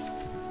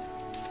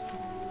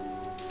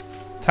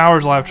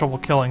 Towers will have trouble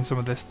killing some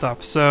of this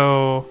stuff,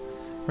 so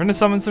we're gonna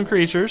summon some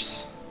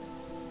creatures.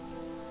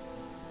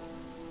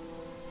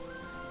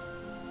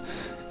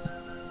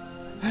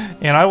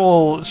 And I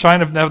will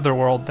Shrine of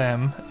Netherworld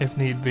them, if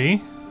need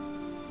be.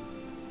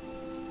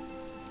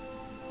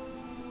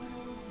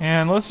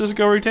 And let's just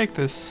go retake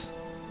this.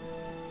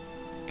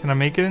 Can I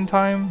make it in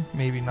time?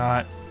 Maybe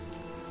not.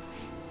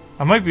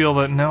 I might be able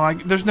to... No,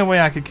 there's no way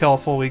I could kill a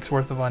full week's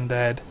worth of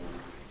undead.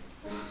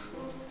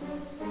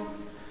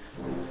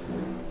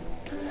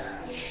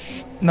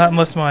 Not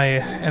unless my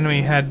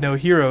enemy had no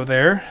hero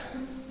there.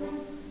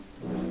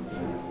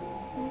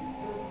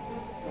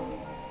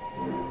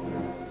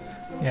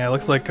 Yeah, it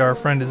looks like our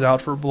friend is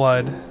out for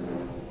blood.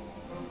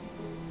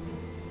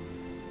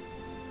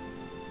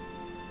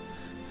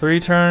 3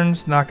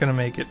 turns, not gonna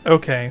make it.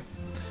 Okay.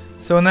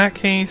 So in that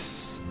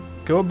case,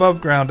 go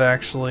above ground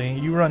actually.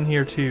 You run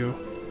here too.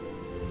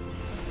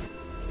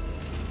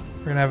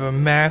 We're gonna have a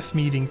mass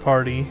meeting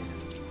party.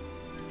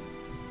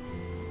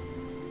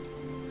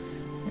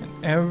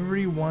 And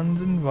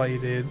everyone's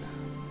invited.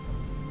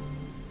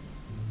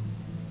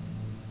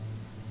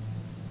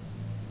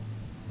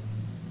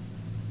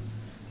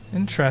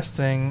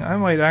 Interesting. I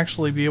might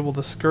actually be able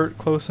to skirt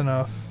close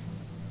enough.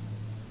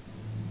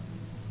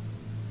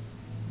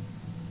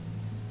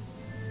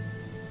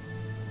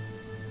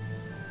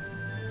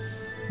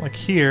 Like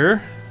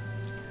here.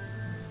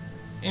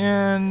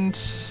 And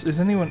is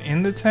anyone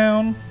in the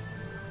town?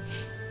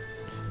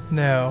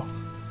 No.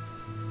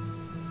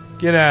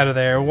 Get out of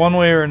there, one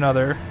way or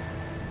another.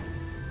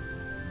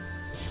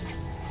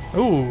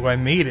 Ooh, I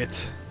made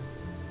it.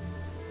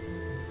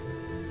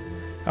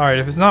 Alright,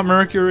 if it's not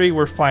Mercury,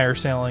 we're fire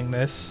sailing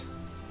this.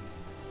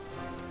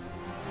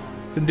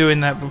 Been doing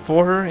that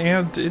before,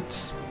 and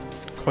it's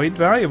quite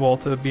valuable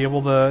to be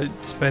able to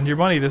spend your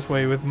money this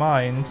way with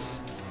mines.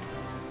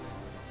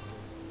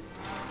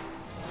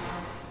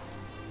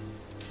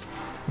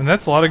 And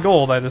that's a lot of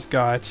gold I just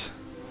got.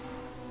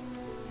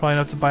 Probably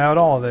enough to buy out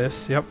all of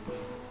this, yep.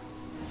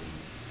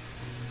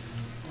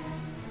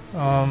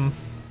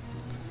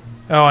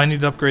 Oh, I need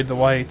to upgrade the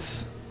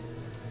whites.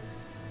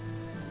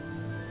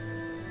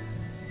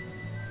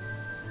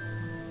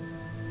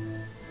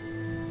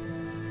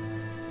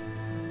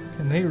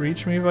 Can they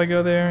reach me if I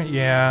go there?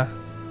 Yeah.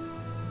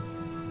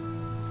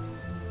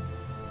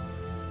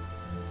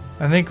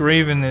 I think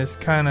Raven is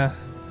kinda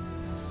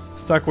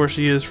stuck where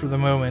she is for the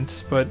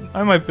moment, but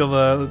I might be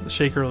able to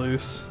shake her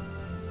loose.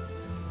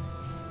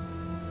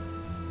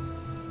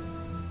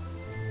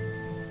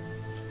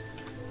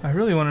 I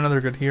really want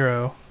another good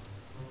hero.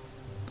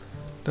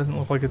 Doesn't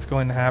look like it's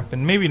going to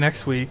happen. Maybe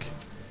next week.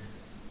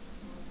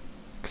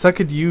 Because I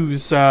could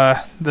use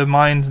the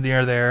mines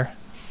near there.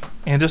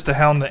 And just to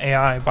hound the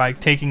AI by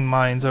taking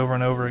mines over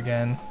and over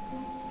again.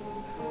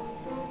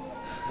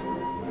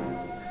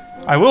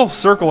 I will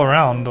circle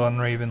around on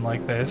Raven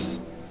like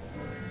this.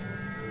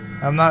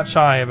 I'm not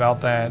shy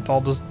about that.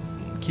 I'll just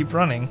keep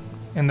running.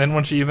 And then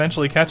when she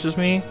eventually catches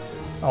me,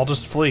 I'll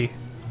just flee.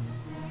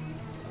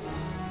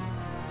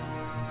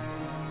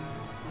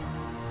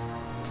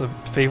 It's a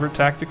favorite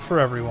tactic for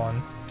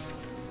everyone.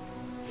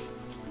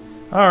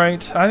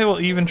 Alright, I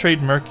will even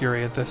trade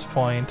Mercury at this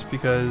point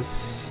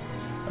because...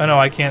 Oh no,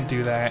 I can't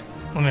do that.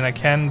 I mean, I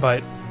can,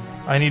 but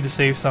I need to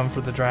save some for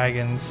the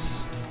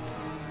dragons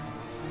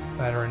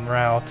that are en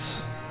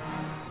route.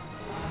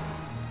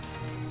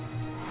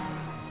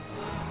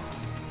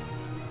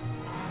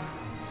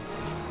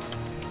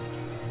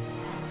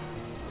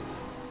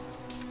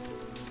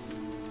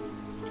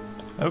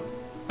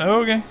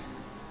 Oh, okay.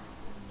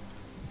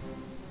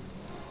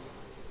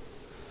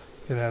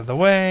 Get out of the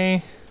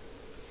way.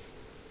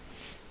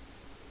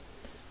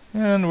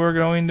 And we're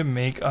going to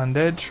make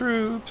undead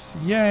troops.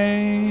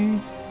 Yay!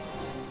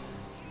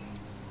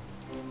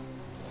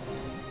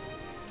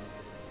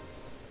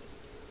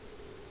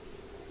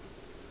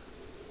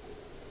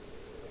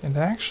 And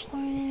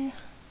actually,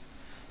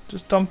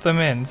 just dump them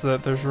in so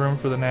that there's room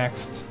for the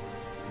next.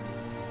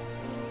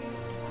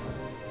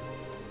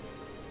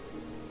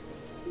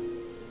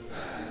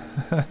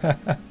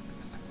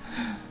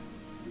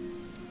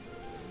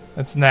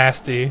 That's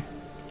nasty.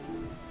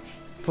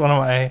 It's one of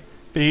my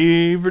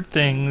favorite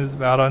things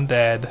about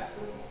undead.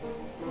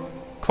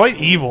 Quite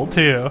evil,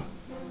 too.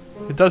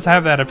 It does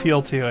have that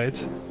appeal to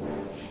it.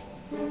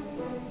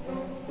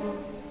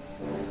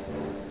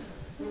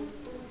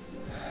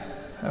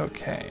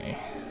 Okay.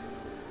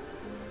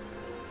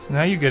 So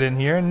now you get in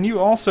here, and you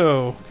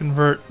also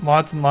convert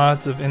lots and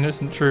lots of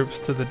innocent troops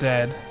to the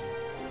dead.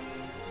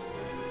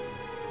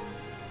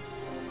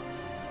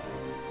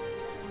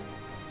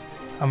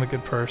 I'm a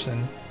good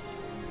person.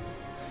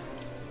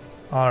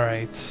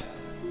 Alright.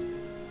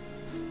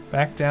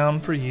 Back down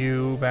for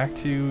you. Back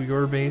to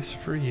your base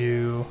for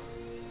you.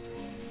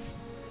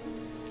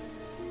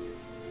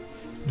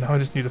 Now I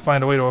just need to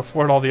find a way to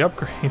afford all the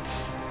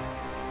upgrades.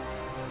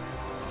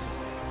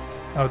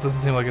 Oh, it doesn't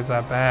seem like it's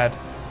that bad.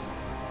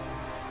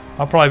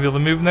 I'll probably be able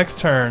to move next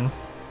turn.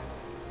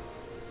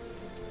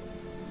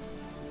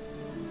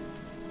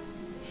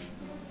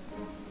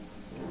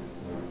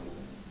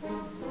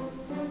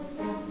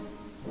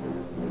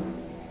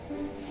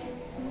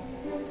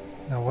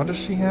 Now what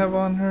does she have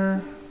on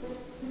her?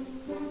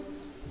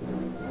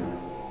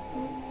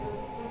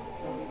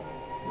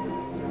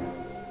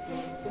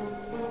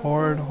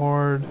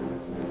 Horde.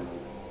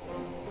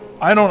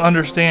 I don't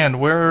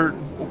understand.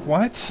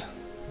 What?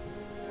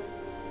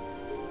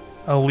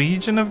 A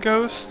legion of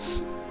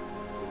ghosts?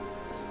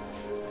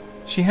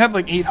 She had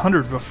like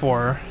 800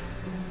 before.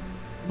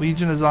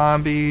 Legion of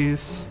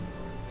zombies.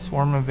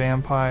 Swarm of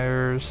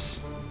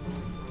vampires.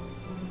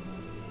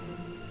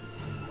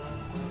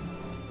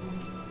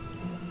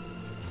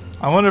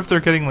 I wonder if they're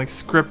getting like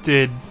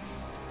scripted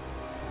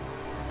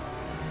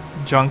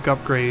junk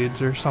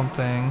upgrades or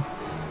something.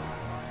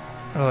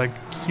 Or like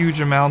huge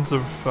amounts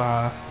of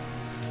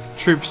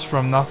troops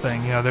from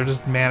nothing. You know, they're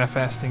just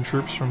manifesting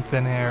troops from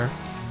thin air.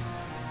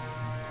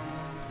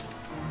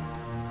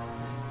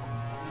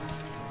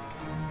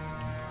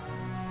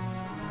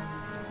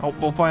 Oh,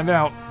 we'll find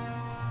out.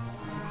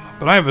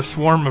 But I have a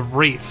swarm of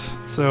wraiths,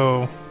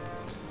 so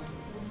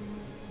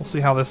we'll see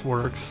how this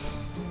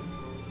works.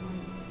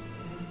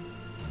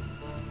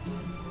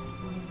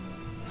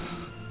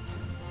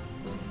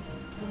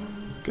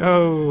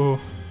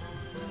 Go!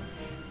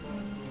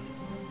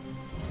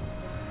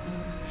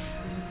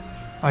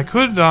 I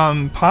could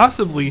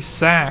possibly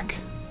sack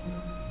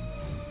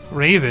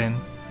Raven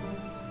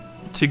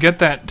to get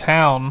that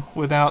town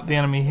without the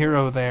enemy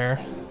hero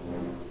there.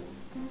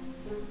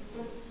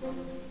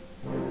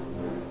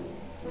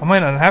 I might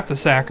not have to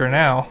sack her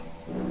now.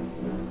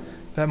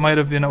 That might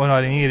have been what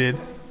I needed.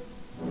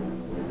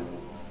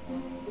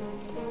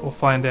 We'll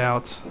find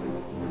out.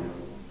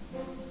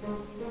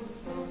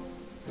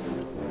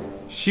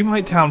 She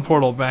might town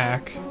portal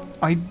back.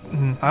 I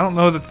don't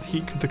know that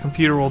the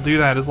computer will do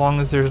that as long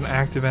as there's an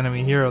active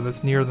enemy hero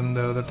that's near them,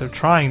 though, that they're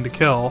trying to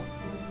kill.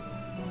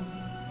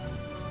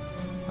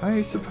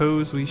 I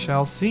suppose we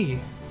shall see.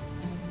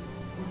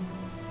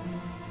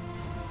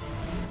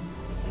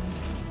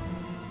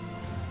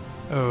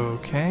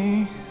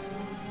 Okay.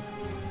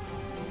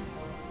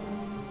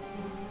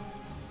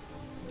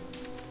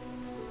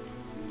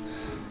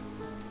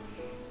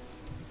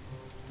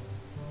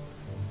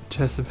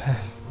 Jezebel.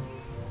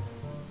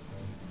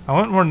 I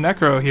want more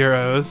necro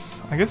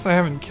heroes. I guess I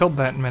haven't killed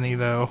that many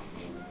though.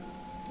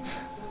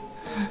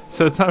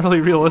 So it's not really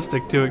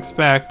realistic to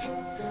expect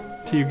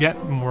to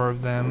get more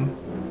of them.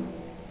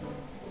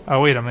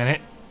 Oh, wait a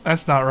minute.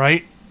 That's not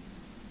right.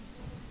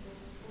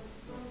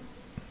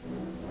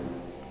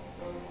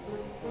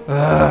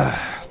 Ugh,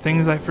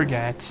 things I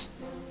forget.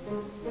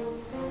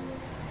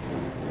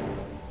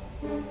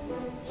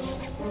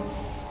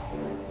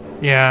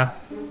 Yeah.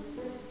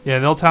 Yeah,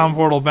 they'll town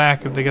portal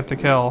back if they get the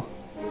kill.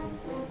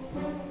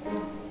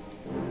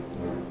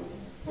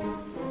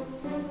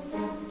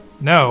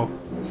 No.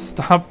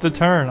 Stop the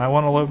turn. I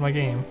want to load my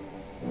game.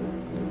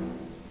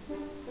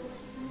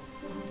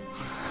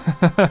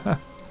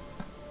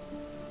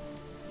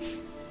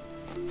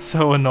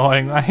 So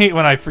annoying. I hate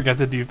when I forget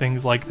to do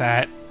things like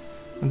that.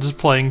 I'm just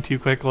playing too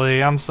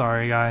quickly. I'm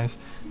sorry, guys.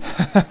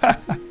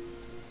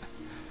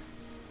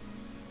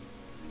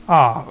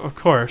 Ah, of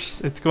course.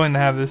 It's going to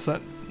have this...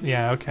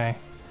 yeah, okay.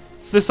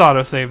 It's this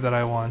autosave that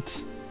I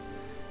want.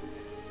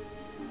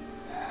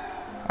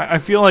 I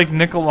feel like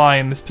Nikolai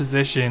in this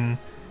position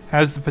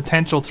has the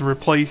potential to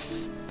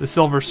replace the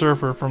Silver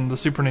Surfer from the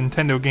Super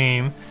Nintendo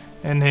game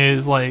and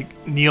his,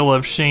 like, kneel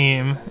of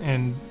shame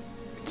and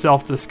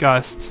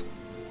self-disgust.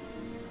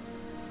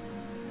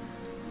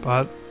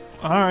 But,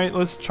 alright,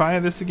 let's try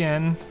this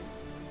again.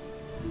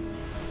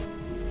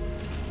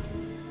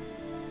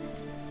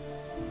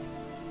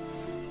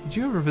 Did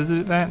you ever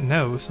visit that?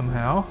 No,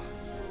 somehow.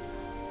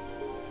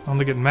 I don't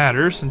think it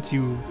matters since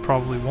you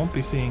probably won't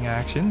be seeing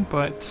action,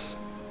 but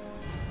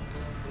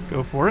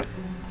go for it.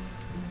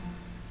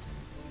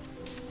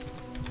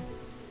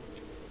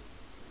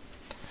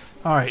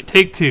 Alright,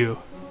 take 2.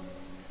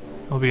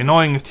 It'll be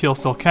annoying if Teal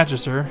still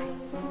catches her.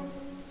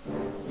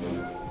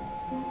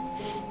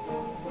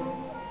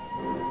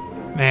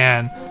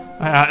 Man,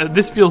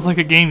 this feels like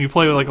a game you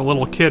play with like a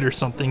little kid or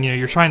something. You know,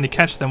 you're trying to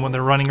catch them when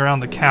they're running around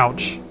the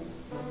couch.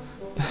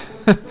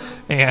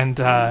 And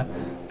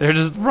they're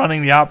just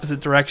running the opposite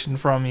direction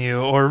from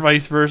you, or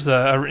vice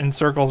versa, in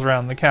circles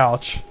around the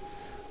couch.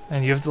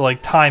 And you have to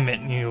like time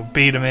it and you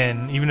bait them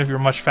in. Even if you're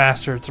much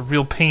faster, it's a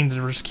real pain to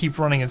just keep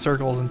running in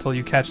circles until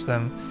you catch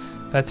them.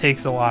 That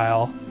takes a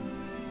while.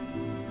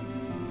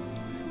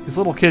 These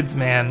little kids,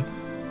 man,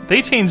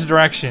 they change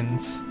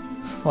directions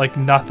like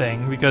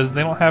nothing because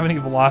they don't have any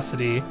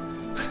velocity.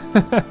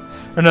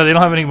 Or no, they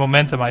don't have any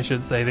momentum, I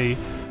should say.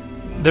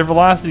 Their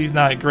velocity's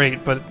not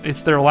great, but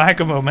it's their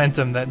lack of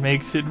momentum that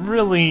makes it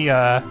really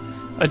a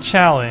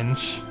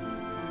challenge.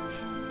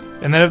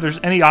 And then if there's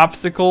any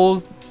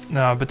obstacles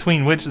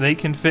between which they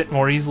can fit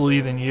more easily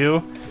than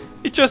you,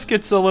 it just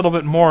gets a little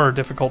bit more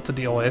difficult to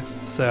deal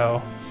with.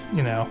 So,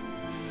 you know,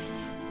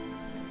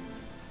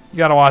 you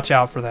gotta watch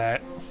out for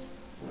that.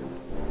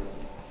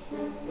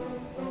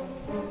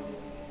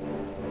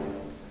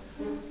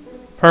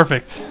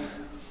 Perfect.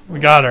 We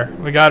got her.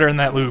 We got her in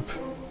that loop.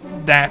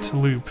 That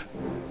loop.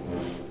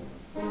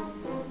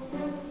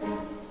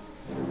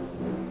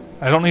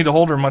 I don't need to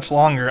hold her much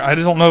longer. I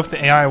just don't know if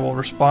the AI will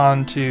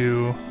respond to,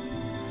 you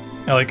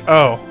know, like,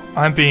 oh,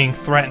 I'm being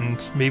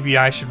threatened. Maybe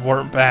I should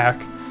warp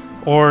back.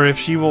 Or if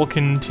she will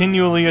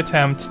continually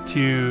attempt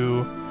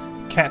to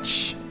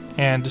catch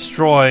and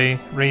destroy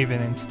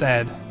Raven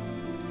instead.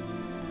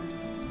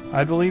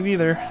 I believe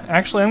either.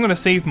 Actually, I'm going to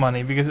save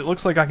money because it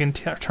looks like I can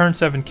turn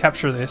 7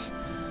 capture this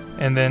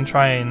and then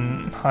try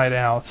and hide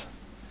out.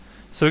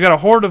 So we got a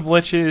horde of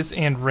liches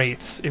and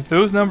wraiths. If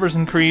those numbers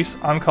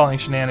increase, I'm calling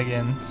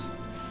shenanigans.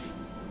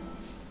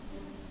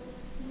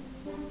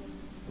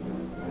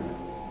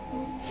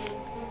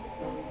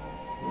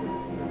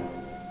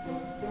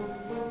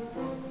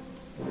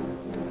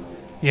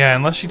 Yeah,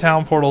 unless she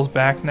town portals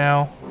back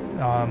now,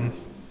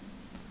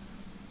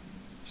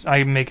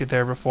 I make it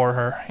there before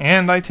her.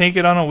 And I take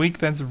it on a week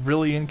that's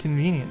really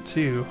inconvenient,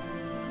 too.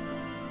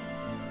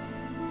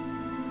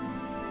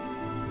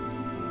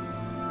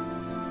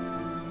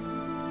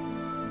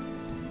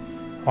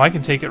 Oh, I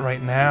can take it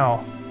right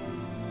now.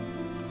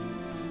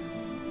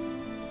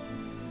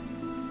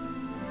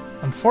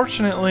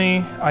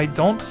 Unfortunately, I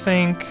don't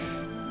think...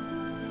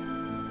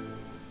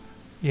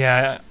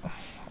 Yeah,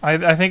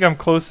 I think I'm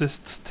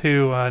closest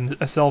to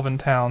a Sylvan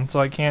town, so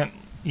I can't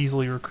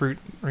easily recruit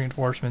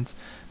reinforcements.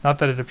 Not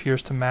that it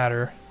appears to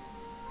matter.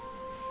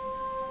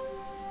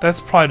 That's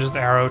probably just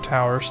arrow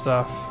tower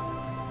stuff.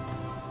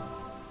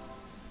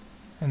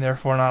 And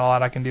therefore not a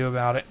lot I can do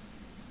about it.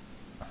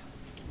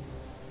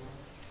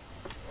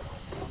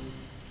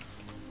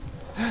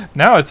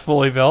 Now it's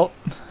fully built,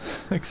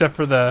 except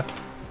for the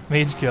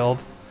Mage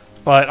Guild.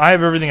 But I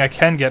have everything I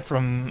can get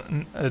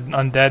from an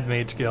undead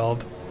Mage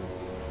Guild.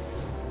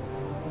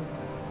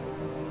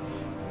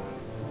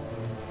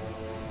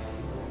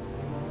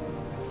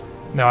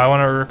 No, I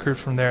want to recruit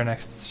from there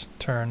next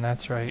turn,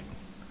 that's right.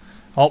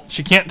 Oh,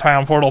 she can't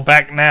town portal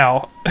back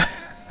now.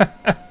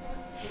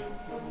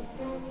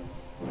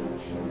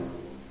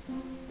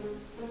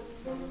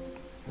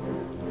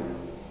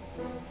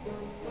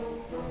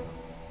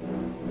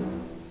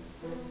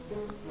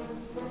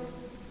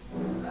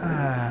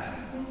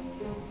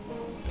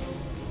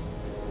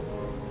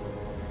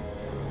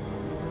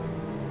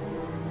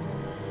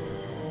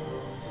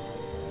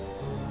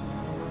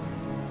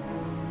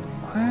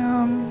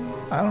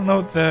 I don't know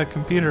what the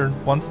computer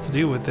wants to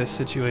do with this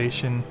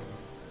situation.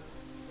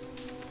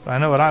 But I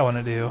know what I want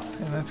to do,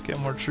 and that's get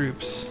more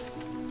troops.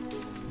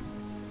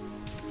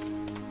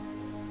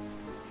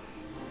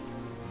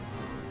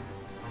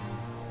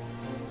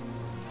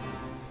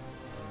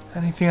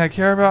 Anything I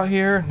care about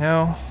here?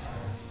 No.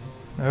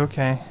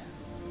 Okay. I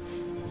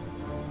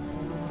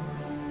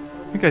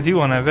think I do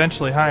want to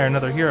eventually hire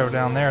another hero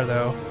down there,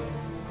 though.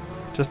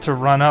 Just to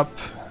run up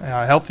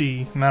a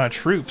healthy amount of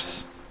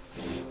troops.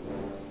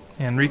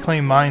 And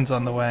reclaim mines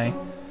on the way.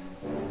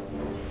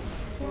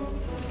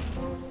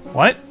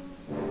 What?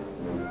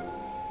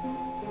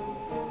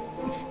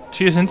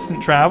 She has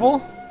instant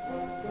travel?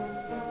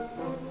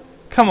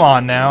 Come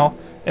on now.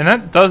 And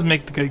that does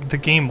make the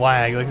game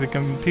lag. Like, the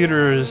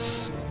computer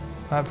is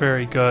not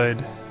very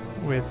good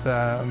with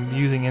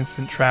using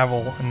instant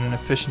travel in an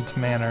efficient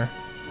manner.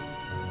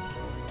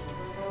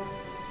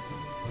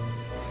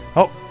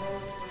 Oh.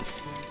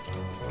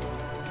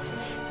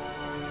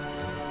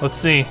 Let's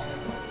see.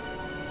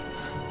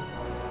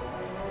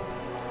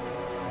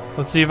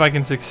 Let's see if I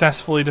can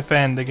successfully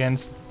defend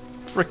against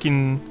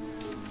frickin'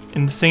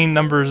 insane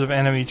numbers of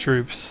enemy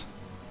troops.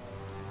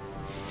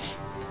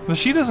 But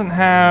she doesn't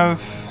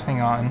have...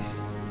 Hang on.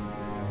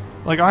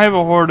 Like, I have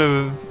a horde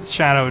of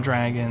shadow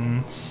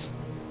dragons.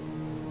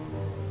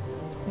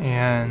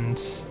 And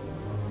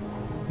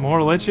more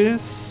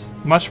liches?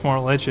 Much more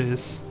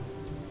liches.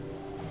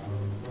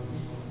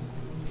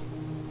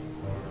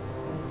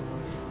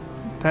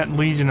 That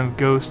Legion of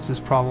Ghosts is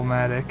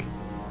problematic.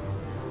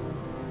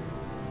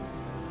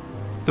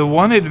 The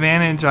one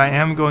advantage I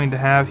am going to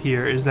have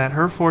here is that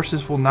her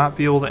forces will not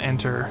be able to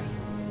enter.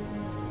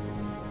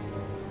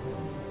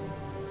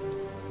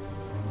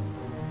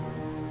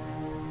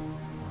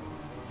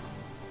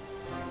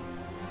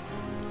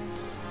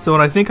 So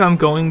what I think I'm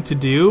going to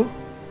do...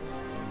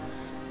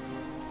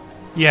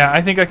 Yeah,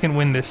 I think I can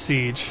win this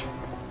siege.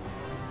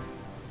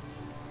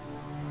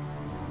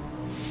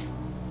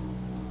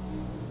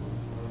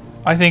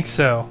 I think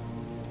so.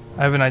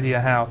 I have an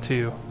idea how,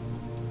 too.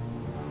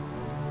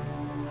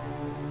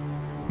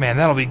 Man,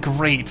 that'll be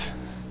great.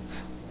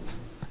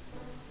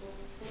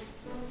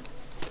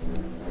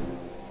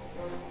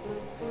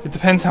 It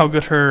depends how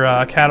good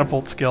her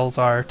catapult skills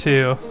are,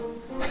 too.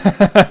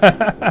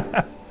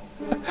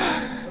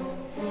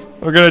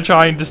 We're gonna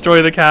try and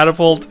destroy the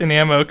catapult and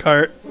ammo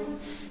cart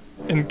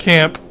in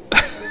camp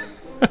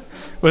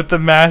with the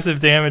massive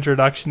damage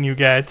reduction you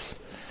get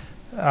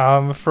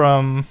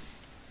from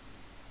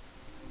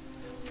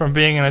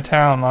being in a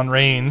town on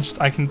ranged.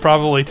 I can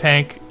probably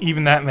tank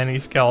even that many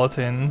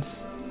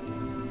skeletons.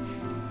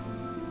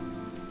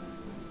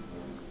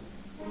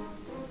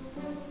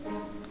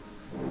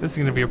 This is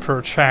going to be a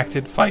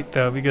protracted fight,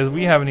 though, because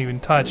we haven't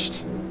even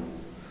touched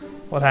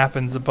what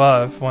happens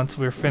above once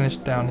we're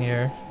finished down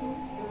here.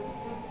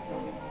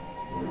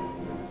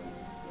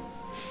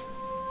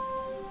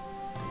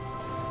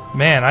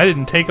 Man, I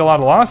didn't take a lot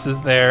of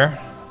losses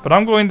there, but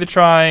I'm going to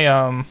try,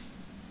 I'm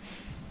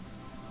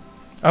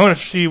going to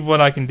see what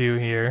I can do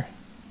here.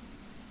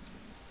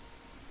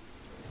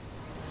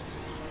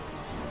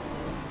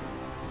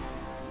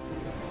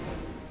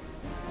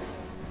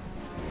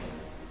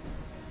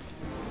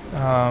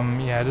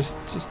 Yeah,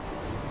 just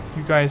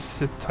you guys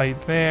sit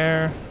tight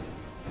there.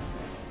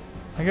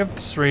 I got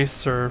this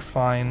racer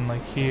fine,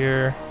 like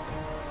here.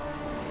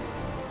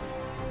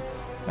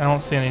 I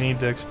don't see any need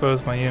to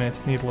expose my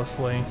units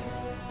needlessly.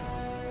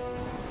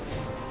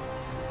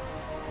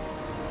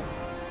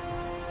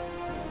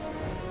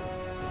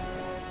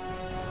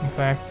 In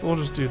fact, we'll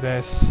just do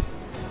this.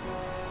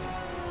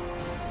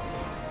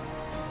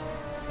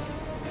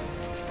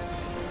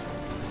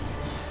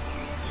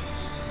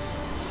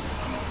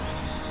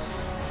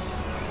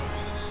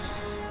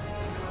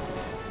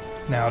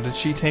 Now, did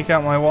she take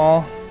out my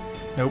wall?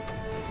 Nope.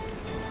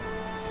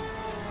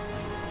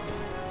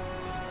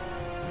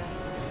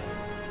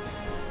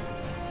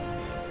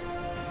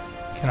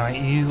 Can I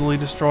easily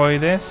destroy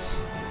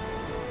this?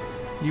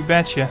 You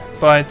betcha,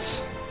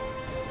 but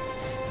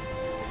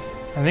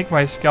I think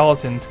my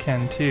skeletons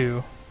can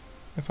too,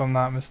 if I'm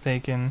not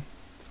mistaken.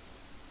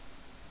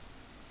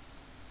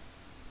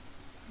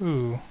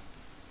 Ooh.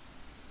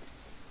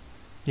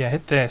 Yeah,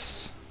 hit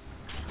this.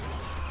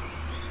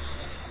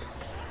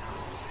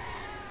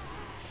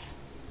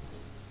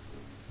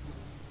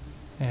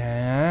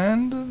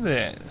 And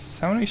this.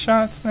 How many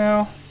shots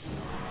now?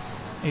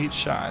 8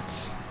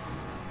 shots.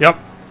 Yep.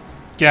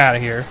 Get out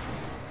of here.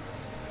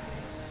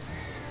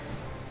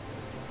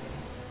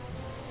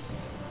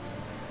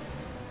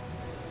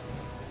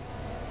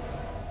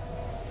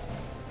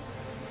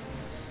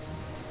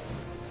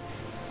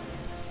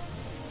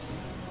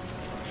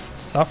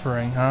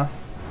 Suffering, huh?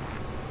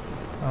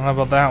 I don't know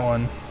about that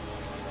one.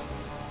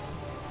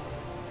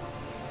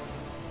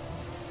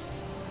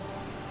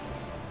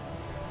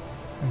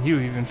 And you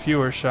even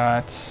fewer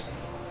shots.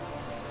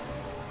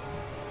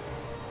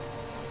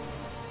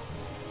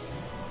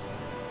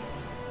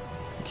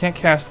 You can't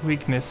cast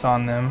weakness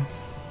on them.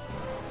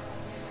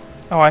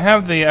 Oh, I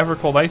have the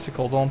Evercold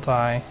Icicle, don't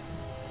I?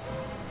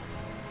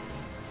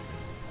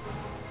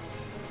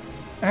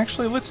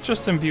 Actually, let's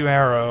just imbue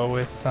Arrow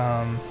with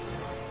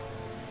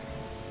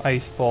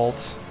Ice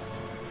Bolt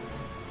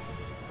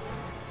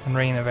and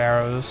Rain of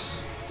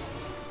Arrows.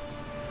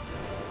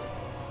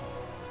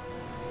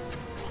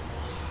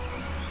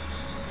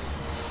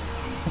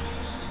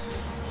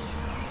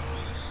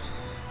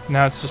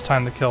 Now it's just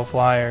time to kill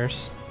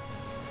flyers.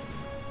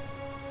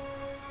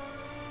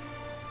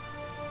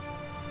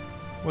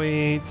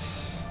 Wait.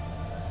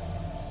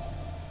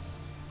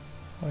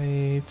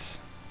 Wait.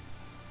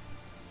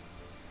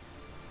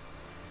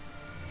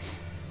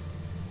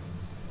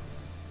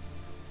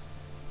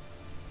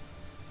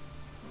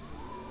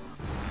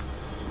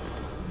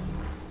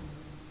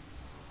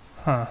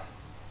 Huh.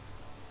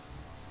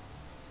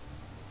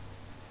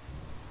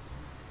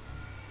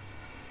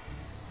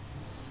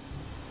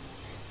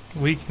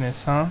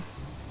 Weakness, huh?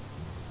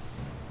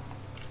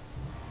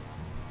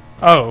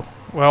 Oh,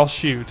 well,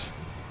 shoot.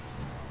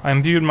 I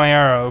imbued my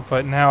arrow,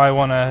 but now I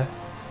want to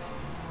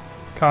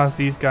cause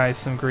these guys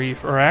some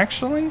grief. Or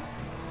actually,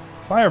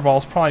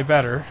 Fireball's probably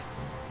better.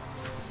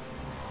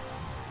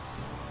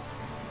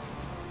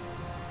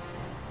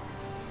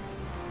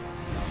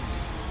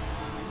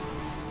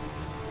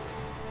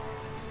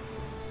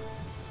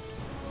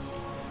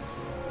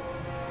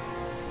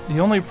 The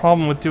only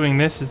problem with doing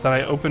this is that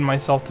I open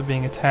myself to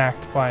being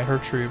attacked by her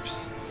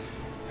troops.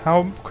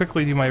 How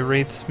quickly do my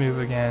wraiths move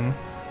again?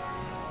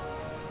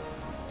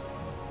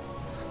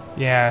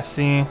 Yeah,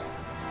 see?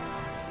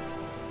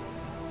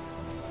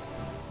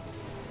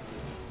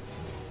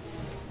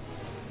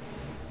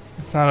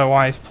 It's not a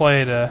wise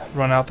play to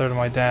run out there to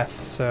my death,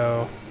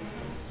 so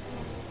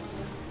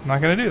I'm not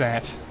gonna do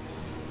that.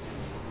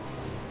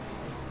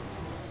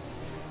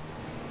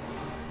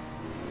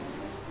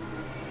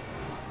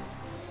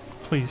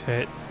 Please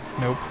hit.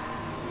 Nope.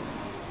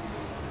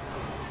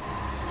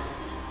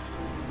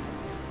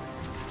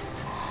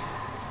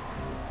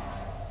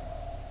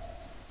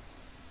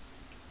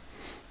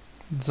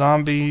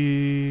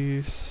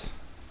 Zombies.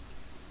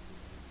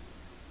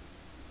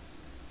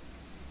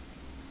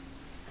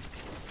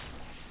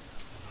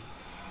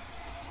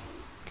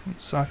 Can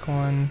suck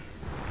one.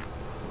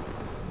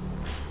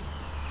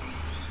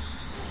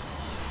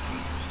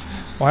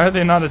 Why are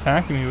they not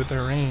attacking me with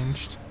their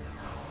ranged?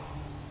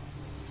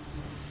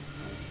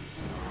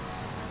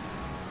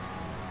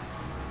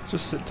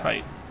 Just sit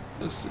tight.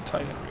 Just sit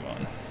tight,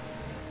 everyone.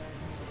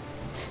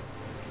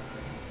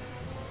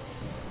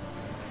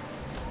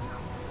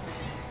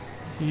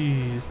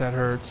 Jeez, that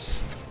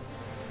hurts.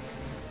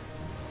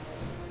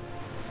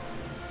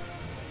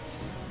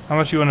 How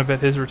much you want to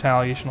bet his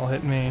retaliation will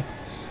hit me?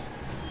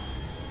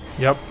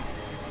 Yep.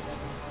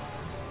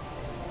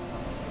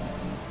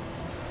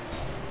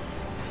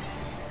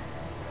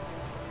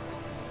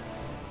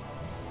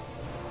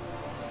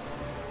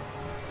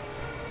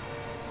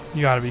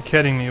 You gotta be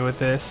kidding me with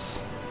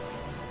this.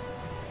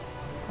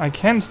 I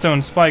can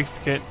stone spikes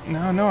to get...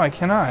 No, I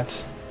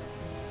cannot.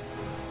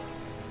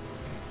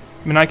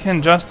 I mean, I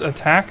can just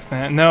attack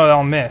them. No,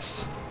 they'll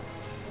miss.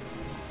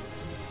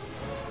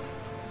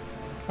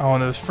 Oh,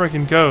 and those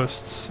freaking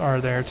ghosts are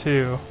there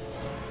too.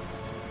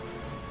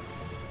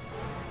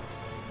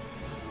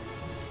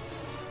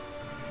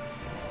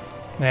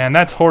 Man,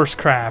 that's horse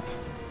crap.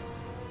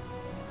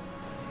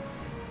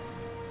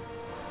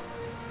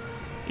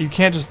 You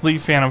can't just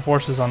leave Phantom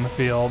Forces on the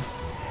field.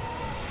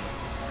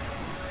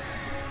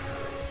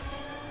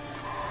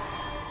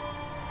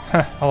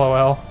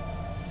 LOL.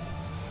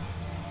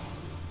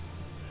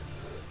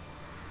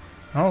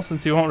 Well,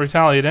 since you won't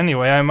retaliate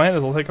anyway, I might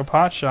as well take a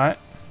pot shot.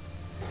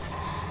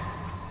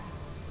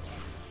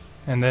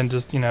 And then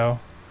just, you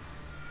know,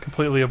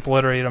 completely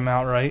obliterate them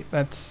outright.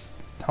 That's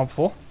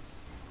helpful.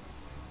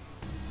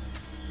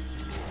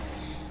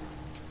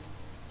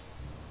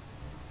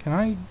 Can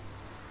I...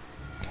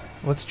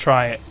 Let's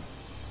try it.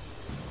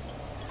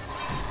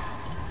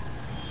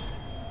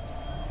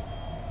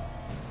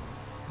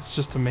 It's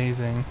just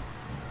amazing.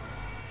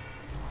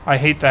 I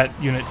hate that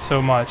unit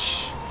so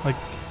much. Like,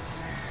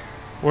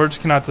 words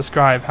cannot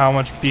describe how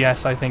much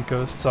BS I think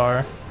ghosts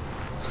are.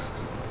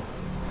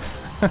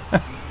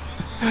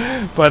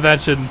 But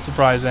that shouldn't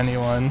surprise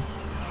anyone.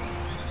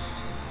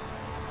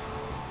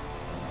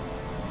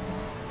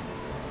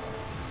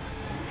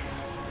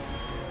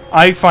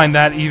 I find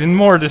that even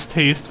more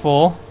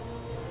distasteful.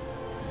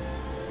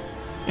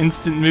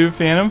 Instant move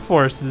Phantom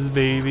Forces,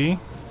 baby.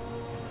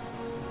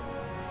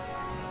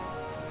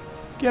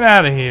 Get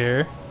out of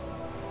here.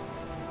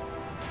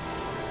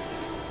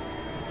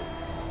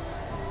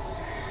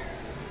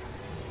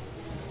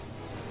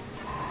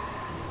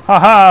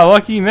 Haha,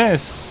 lucky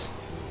miss.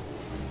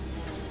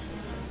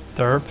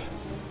 Derp.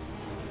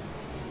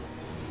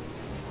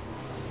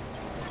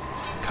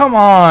 Come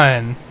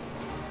on.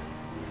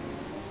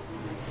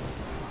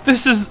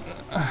 This is...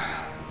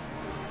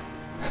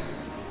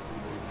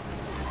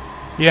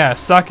 Yeah,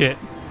 suck it.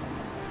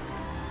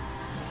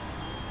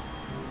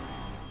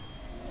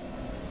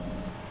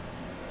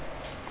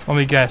 Let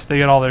me guess, they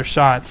get all their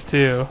shots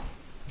too.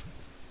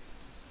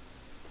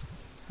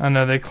 Oh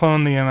no, they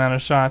clone the amount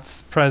of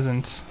shots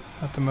present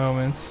at the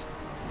moment.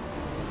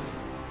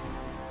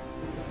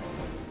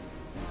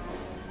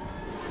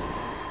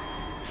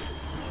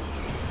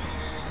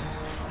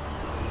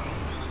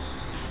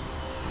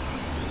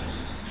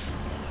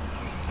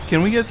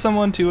 Can we get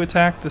someone to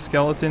attack the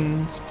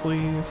skeletons,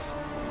 please?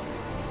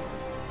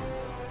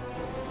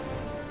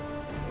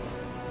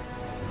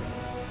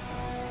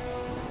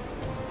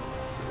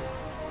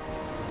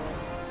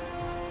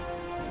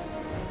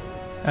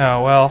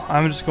 Oh, well,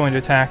 I'm just going to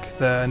attack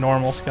the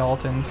normal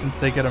skeleton since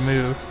they get a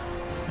move.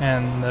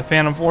 And the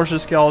Phantom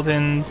Forces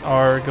skeletons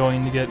are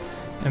going to get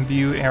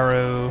imbue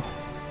arrow.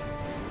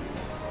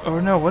 Oh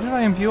no, what did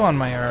I imbue on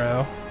my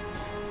arrow? I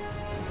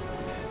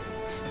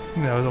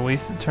think that was a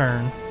wasted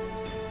turn.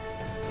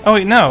 Oh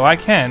wait, no, I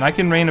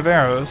can rain of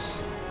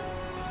arrows.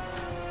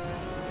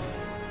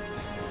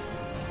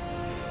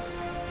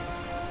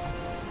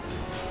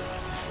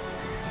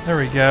 There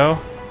we go.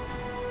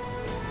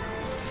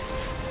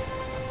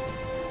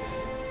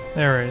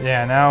 There,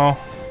 yeah, now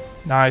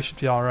I should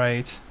be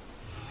alright.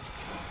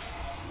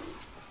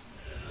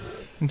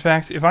 In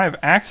fact, if I have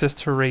access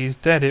to Raise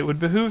Dead, it would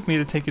behoove me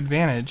to take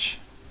advantage.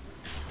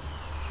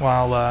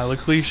 While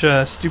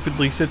Lucretia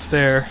stupidly sits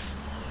there,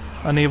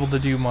 unable to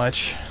do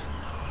much.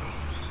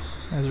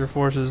 As her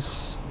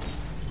forces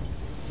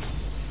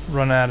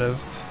run out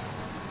of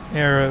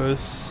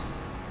arrows.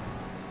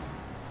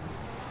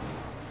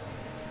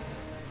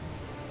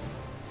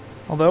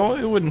 Although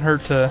it wouldn't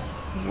hurt to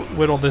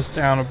whittle this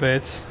down a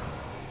bit.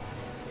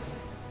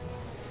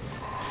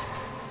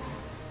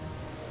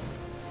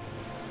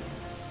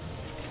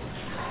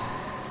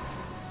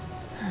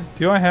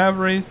 Do I have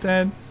raised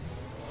dead?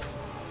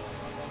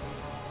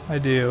 I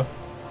do.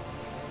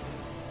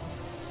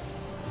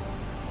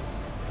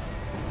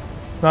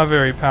 It's not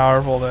very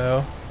powerful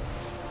though,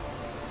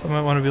 so I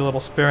might want to be a little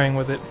sparing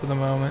with it for the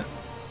moment.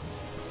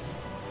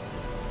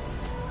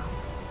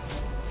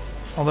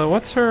 Although,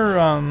 what's her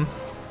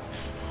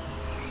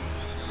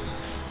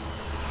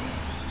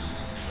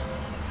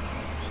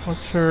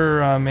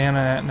mana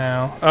at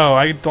now? Oh,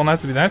 I don't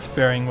have to be that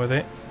sparing with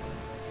it.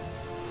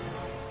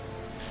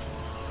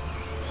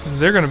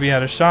 They're going to be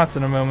out of shots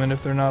in a moment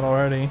if they're not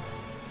already.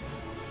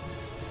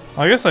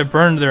 Well, I guess I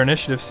burned their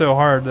initiative so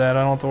hard that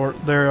I don't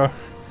have to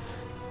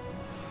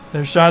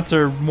their shots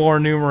are more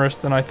numerous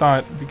than I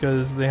thought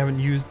because they haven't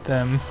used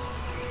them.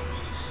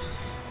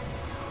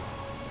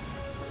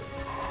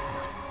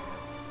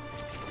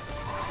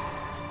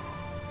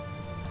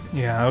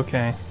 Yeah,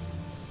 okay.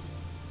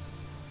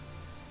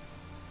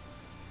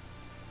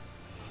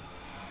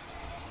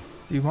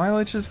 Do my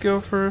liches go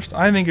first?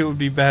 I think it would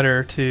be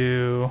better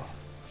to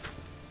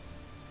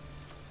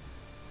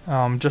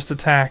just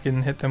attack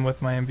and hit them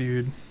with my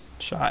imbued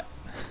shot.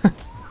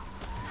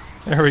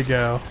 There we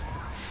go.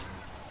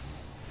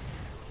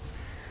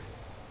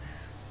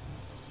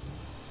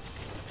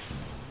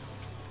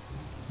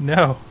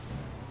 No.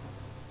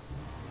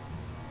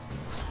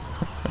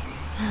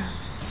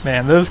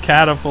 Man, those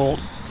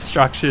catapult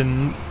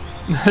destruction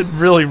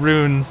really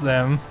ruins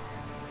them.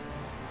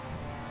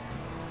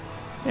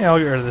 Yeah, I'll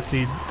get rid of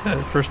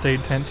the first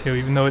aid tent too,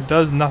 even though it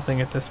does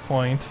nothing at this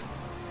point.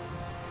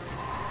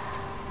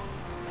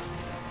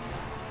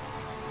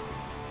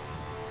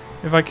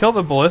 If I kill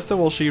the ballista,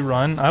 will she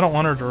run? I don't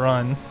want her to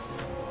run.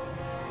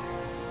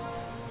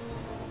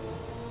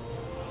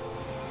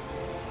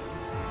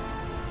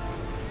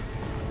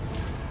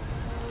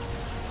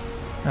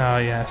 Oh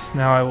yes,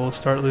 now I will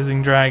start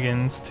losing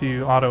dragons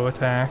to auto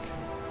attack.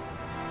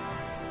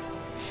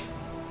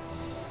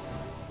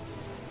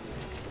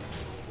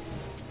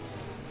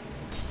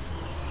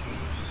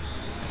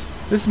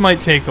 This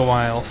might take a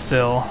while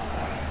still.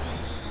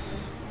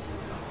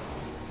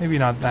 Maybe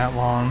not that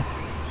long.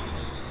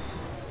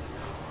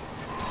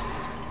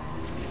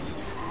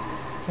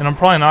 And I'm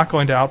probably not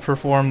going to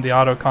outperform the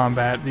auto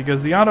combat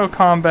because the auto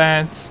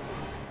combat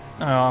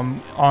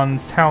on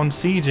town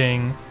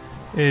sieging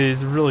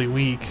is really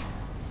weak.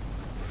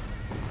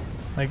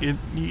 Like, you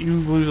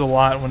lose a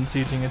lot when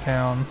sieging a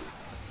town.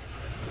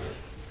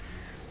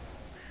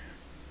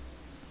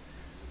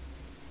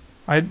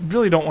 I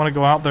really don't want to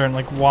go out there and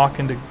like walk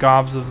into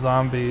gobs of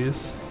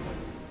zombies.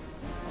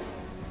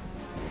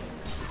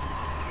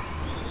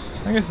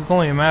 I guess it's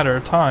only a matter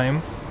of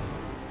time.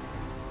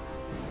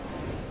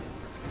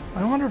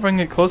 I wonder if I can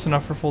get close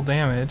enough for full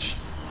damage.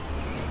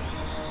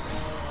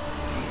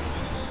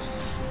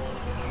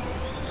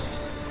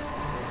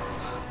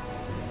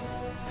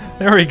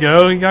 There we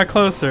go, he got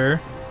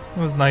closer.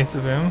 That was nice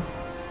of him.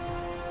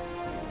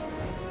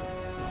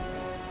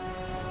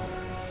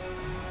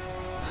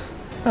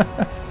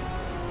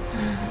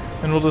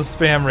 And we'll just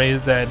spam raise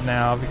dead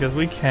now because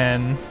we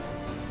can.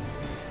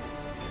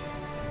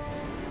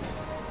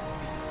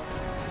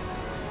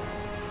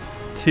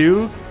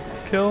 Two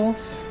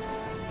kills?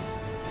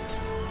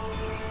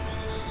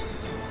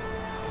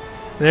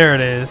 There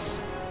it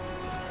is.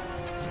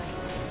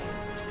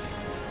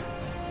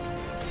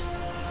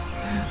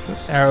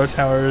 Arrow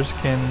towers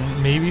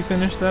can maybe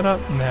finish that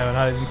up? No,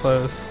 not even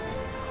close.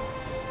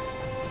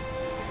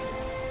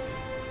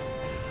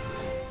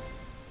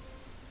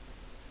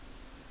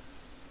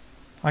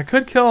 I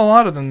could kill a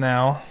lot of them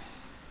now.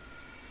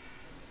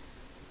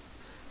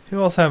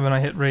 Who else haven't I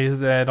hit raise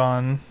dead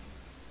on?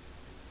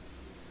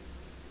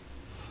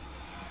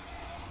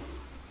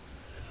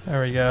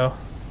 There we go.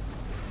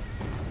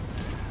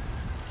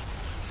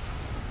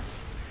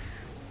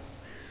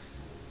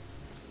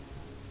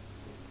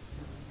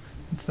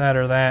 It's that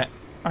or that.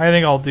 I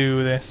think I'll do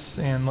this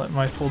and let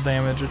my full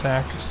damage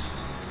attackers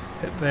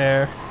hit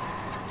there.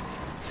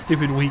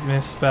 Stupid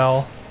weakness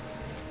spell.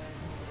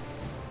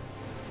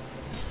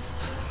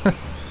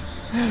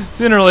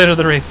 Sooner or later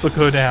the race will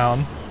go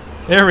down.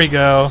 There we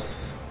go.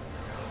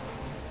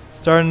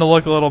 Starting to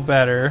look a little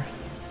better.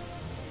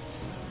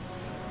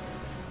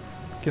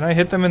 Can I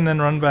hit them and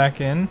then run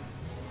back in?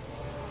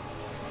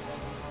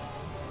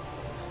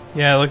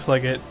 Yeah, it looks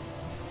like it.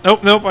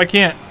 Nope, nope, I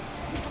can't.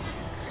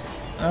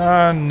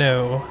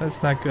 No,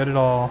 that's not good at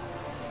all.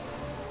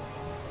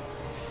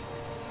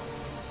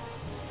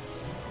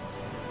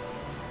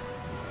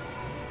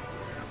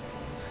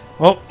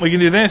 Well, we can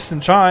do this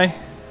and try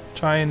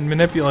and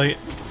manipulate.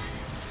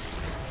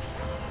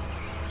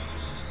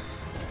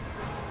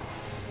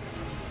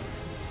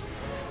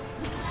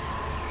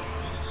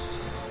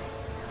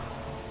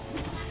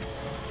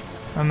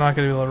 I'm not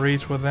going to be able to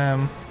reach with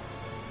them.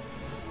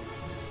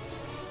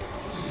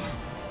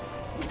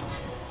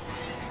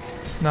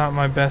 Not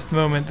my best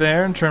moment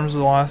there in terms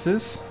of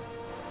losses.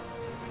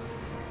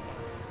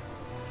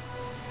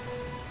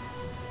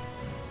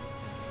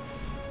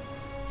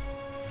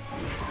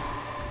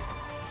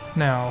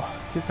 Now,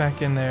 get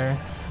back in there.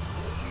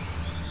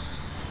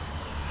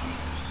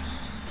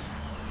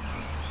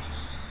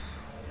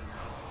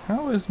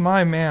 How is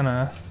my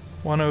mana?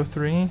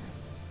 103?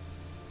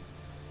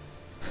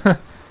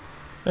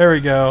 There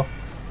we go.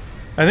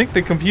 I think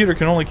the computer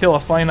can only kill a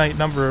finite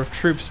number of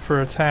troops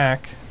per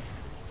attack.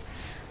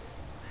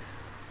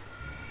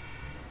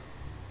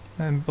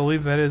 I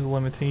believe that is a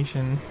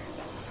limitation.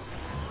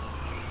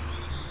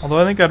 Although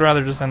I think I'd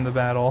rather just end the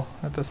battle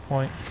at this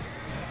point.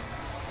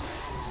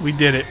 We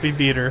did it. We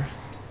beat her.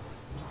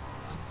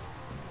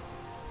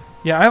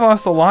 Yeah, I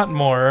lost a lot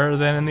more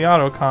than in the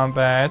auto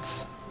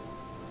combats.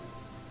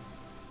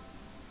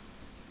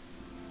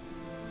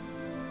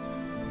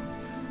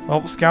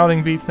 Well,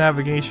 scouting beats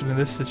navigation in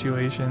this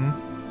situation.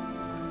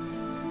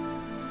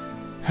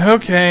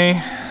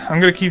 Okay, I'm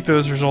gonna keep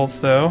those results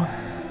though.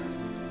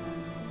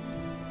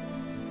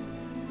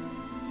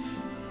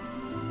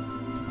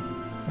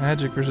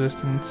 Magic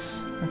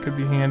resistance, that could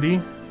be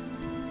handy.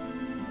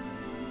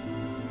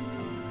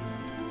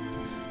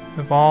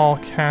 Of all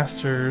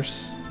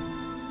casters.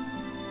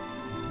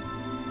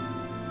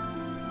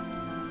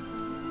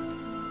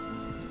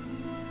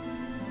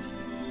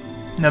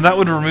 Now that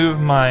would remove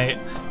my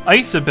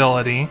ice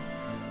ability,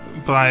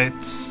 but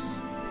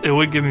it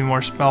would give me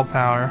more spell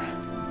power.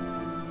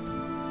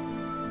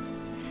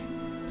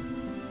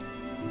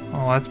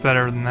 Oh, that's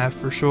better than that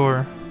for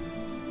sure.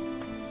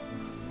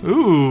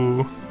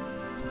 Ooh.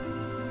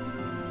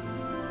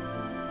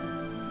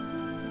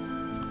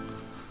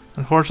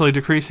 Unfortunately,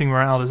 decreasing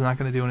morale is not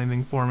going to do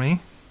anything for me.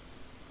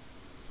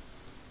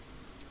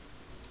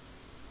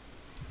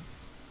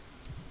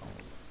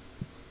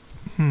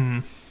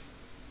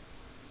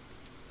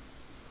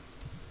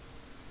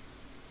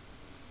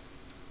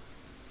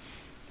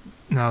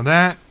 Now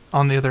that,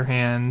 on the other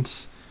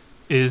hand,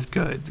 is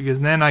good, because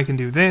then I can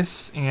do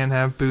this and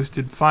have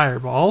boosted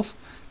fireballs.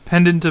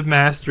 Pendant of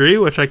Mastery,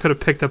 which I could have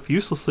picked up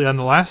uselessly on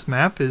the last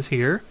map, is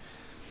here.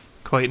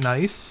 Quite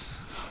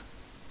nice.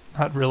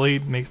 Not really,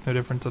 makes no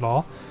difference at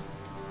all.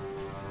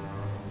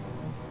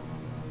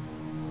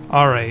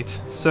 Alright,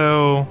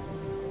 so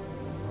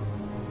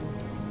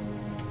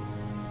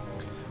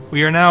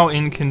we are now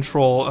in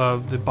control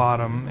of the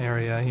bottom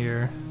area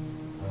here.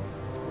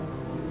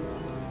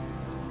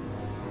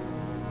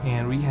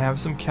 And we have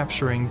some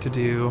capturing to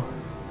do.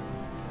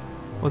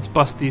 Let's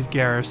bust these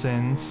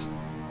garrisons.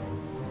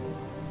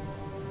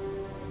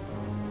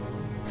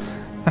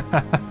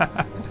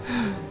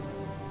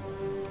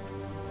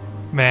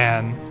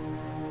 Man.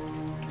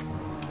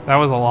 That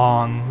was a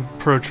long,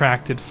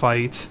 protracted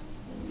fight.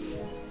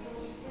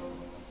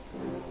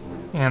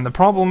 And the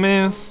problem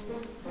is,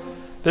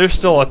 there's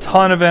still a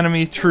ton of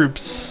enemy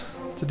troops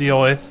to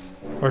deal with.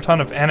 Or a ton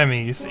of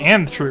enemies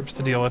and troops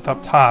to deal with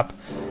up top.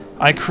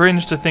 I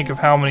cringe to think of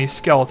how many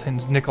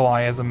skeletons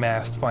Nikolai has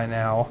amassed by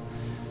now.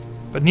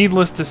 But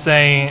needless to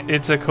say,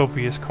 it's a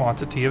copious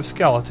quantity of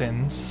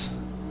skeletons.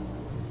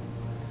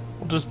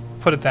 We'll just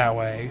put it that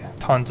way.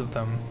 Tons of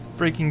them.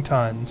 Freaking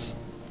tons.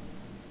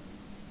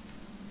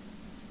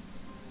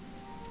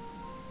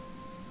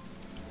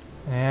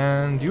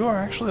 And you are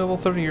actually level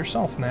 30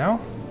 yourself now.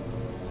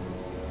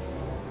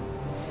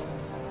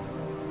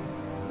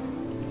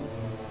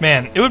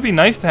 Man, it would be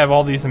nice to have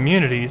all these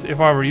immunities if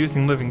I were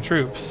using living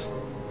troops.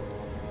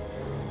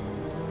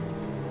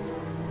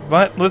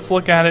 But let's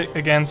look at it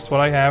against what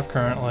I have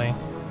currently.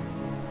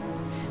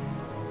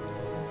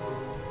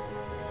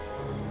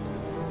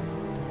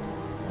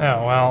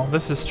 Oh, well,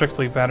 this is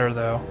strictly better,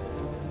 though.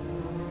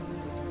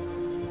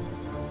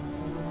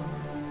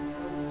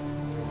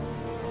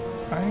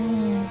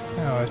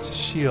 Oh, it's a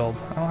shield.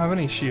 I don't have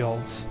any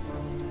shields.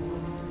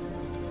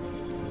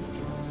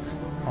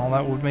 Well,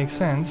 that would make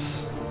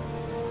sense.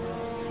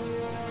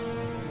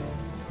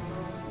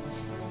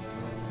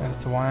 As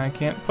to why I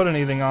can't put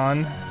anything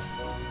on.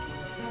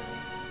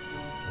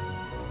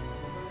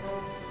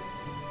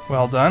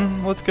 Well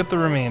done. Let's get the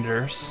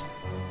remainders.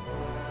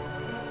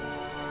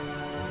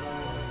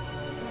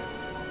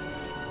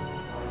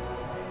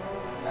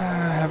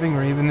 Having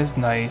Raven is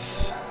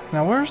nice.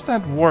 Now where's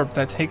that warp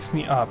that takes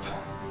me up?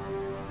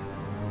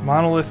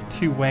 Monolith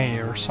 2-way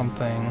or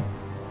something.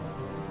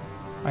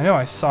 I know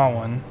I saw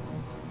one.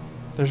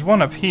 There's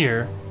one up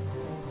here,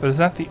 but is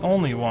that the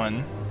only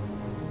one?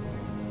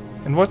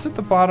 And what's at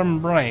the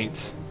bottom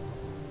right?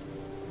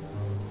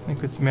 I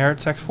think it's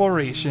Merritt's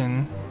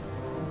Exploration.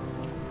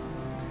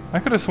 I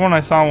could have sworn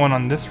I saw one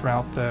on this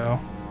route, though.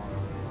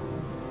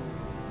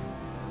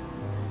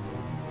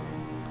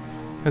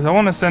 Because I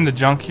want to send a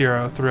junk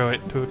hero through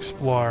it to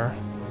explore.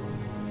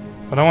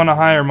 But I want to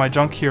hire my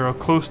junk hero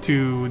close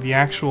to the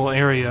actual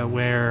area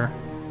where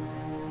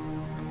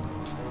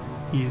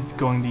he's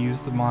going to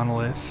use the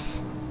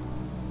monolith.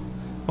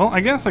 Well,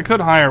 I guess I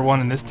could hire one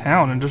in this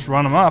town and just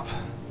run him up.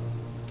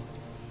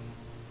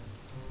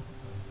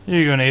 Here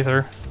you go,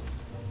 Nather.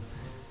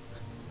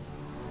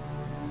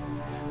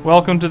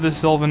 Welcome to the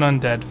Sylvan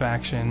Undead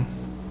faction.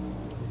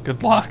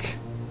 Good luck.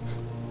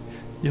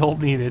 You'll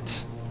need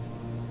it.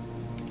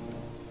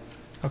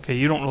 Okay,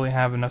 you don't really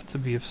have enough to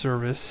be of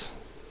service.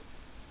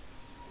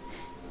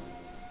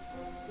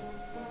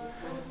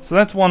 So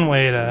that's one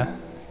way to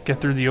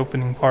get through the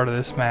opening part of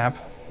this map.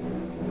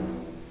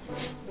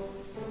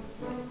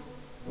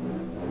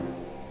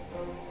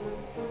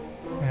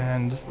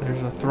 And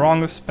there's a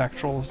throng of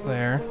spectrals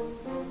there.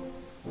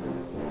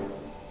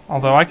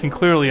 Although I can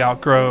clearly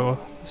outgrow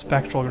the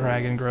spectral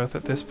dragon growth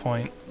at this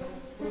point.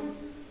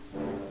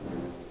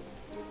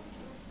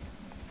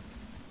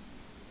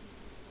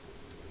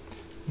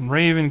 And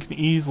Raven can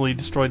easily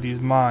destroy these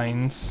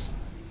mines,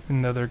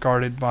 even though they're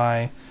guarded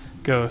by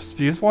ghosts.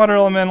 Because water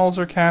elementals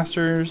are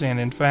casters, and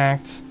in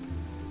fact,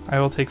 I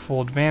will take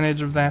full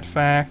advantage of that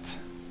fact.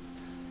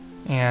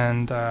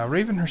 And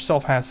Raven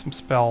herself has some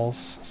spells,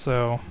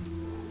 so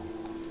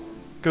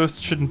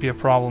ghosts shouldn't be a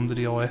problem to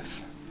deal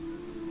with.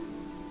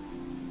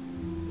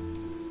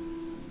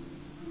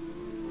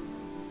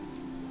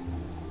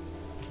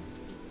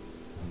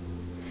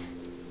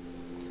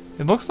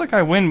 It looks like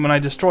I win when I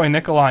destroy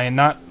Nikolai and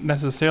not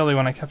necessarily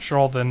when I capture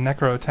all the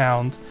Necro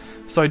towns.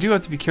 So I do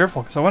have to be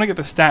careful because I want to get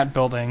the stat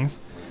buildings.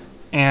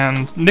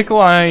 And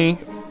Nikolai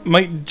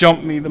might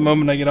jump me the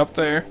moment I get up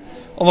there.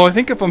 Although I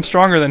think if I'm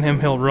stronger than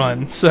him, he'll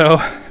run. So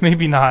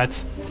maybe not.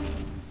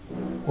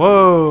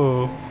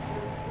 Whoa.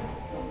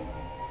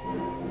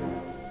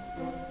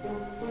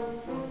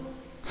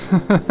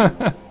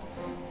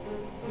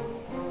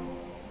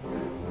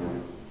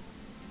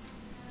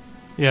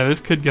 Yeah,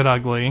 this could get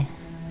ugly.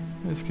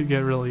 This could get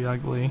really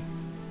ugly.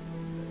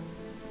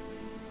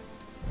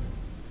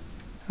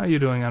 How you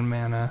doing on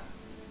mana?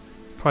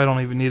 Probably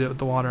don't even need it with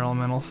the water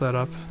elemental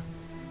setup.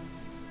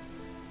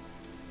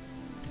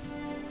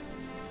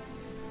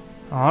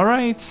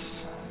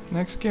 Alright,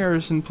 next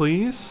garrison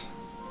please.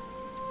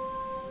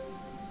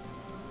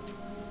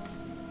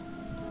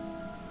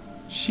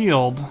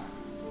 Shield.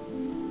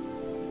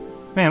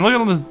 Man, look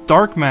at all this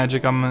dark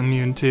magic I'm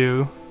immune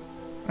to.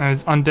 And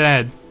it's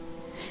undead.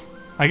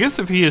 I guess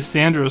if he is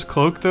Sandro's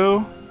cloak,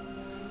 though,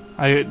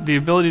 the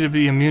ability to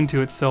be immune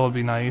to it still would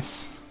be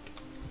nice.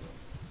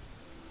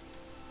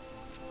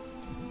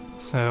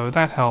 So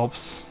that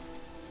helps.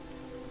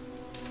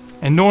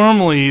 And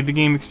normally the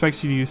game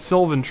expects you to use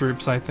Sylvan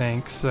troops, I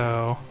think,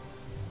 so...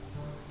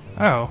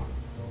 Oh.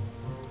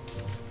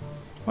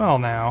 Well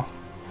now.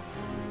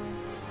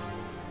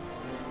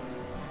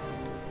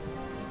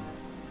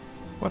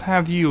 What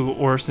have you,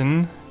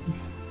 Orson?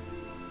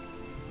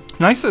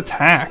 Nice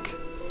attack!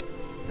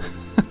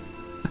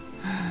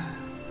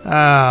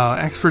 Oh,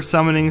 expert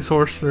summoning,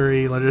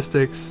 sorcery,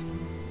 logistics.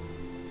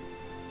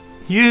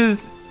 He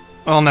is...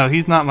 Well, no,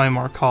 he's not my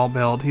Markal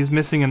build. He's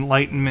missing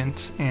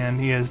enlightenment,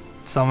 and he has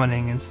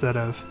summoning instead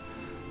of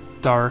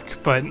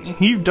dark. But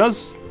he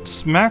does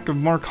smack of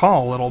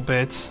Markal a little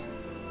bit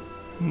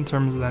in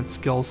terms of that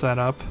skill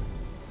setup.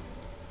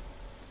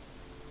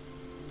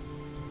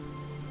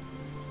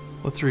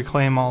 Let's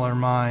reclaim all our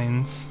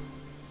mines.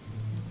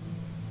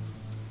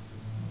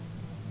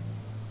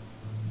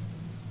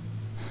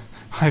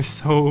 I have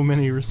so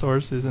many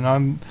resources, and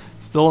I'm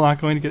still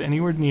not going to get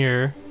anywhere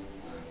near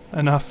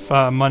enough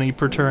money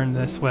per turn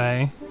this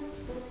way.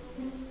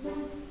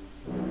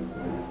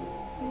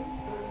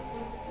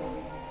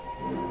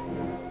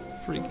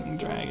 Freaking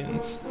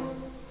dragons.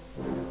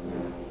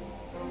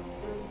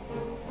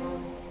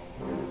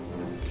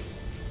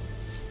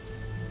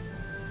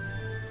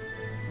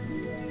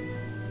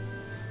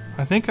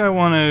 I think I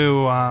want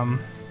to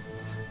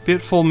be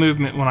at full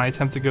movement when I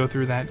attempt to go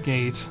through that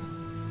gate.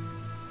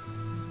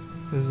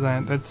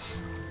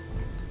 That's...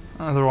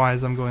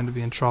 Otherwise I'm going to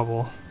be in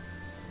trouble.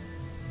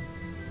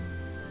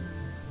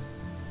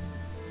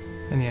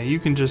 And yeah, you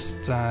can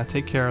just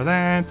take care of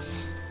that.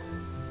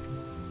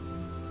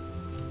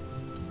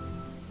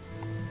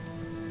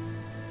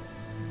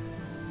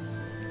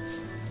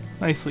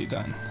 Nicely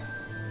done.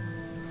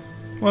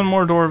 One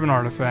more Dwarven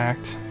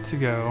artifact to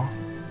go.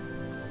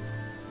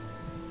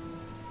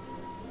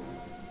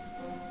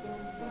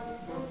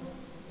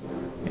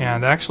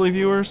 And actually,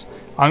 viewers,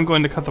 I'm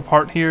going to cut the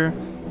part here.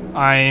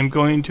 I am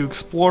going to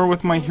explore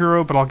with my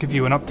hero, but I'll give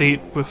you an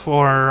update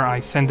before I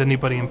send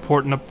anybody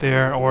important up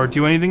there or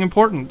do anything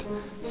important.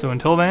 So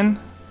until then,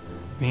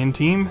 me and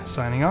team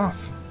signing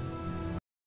off.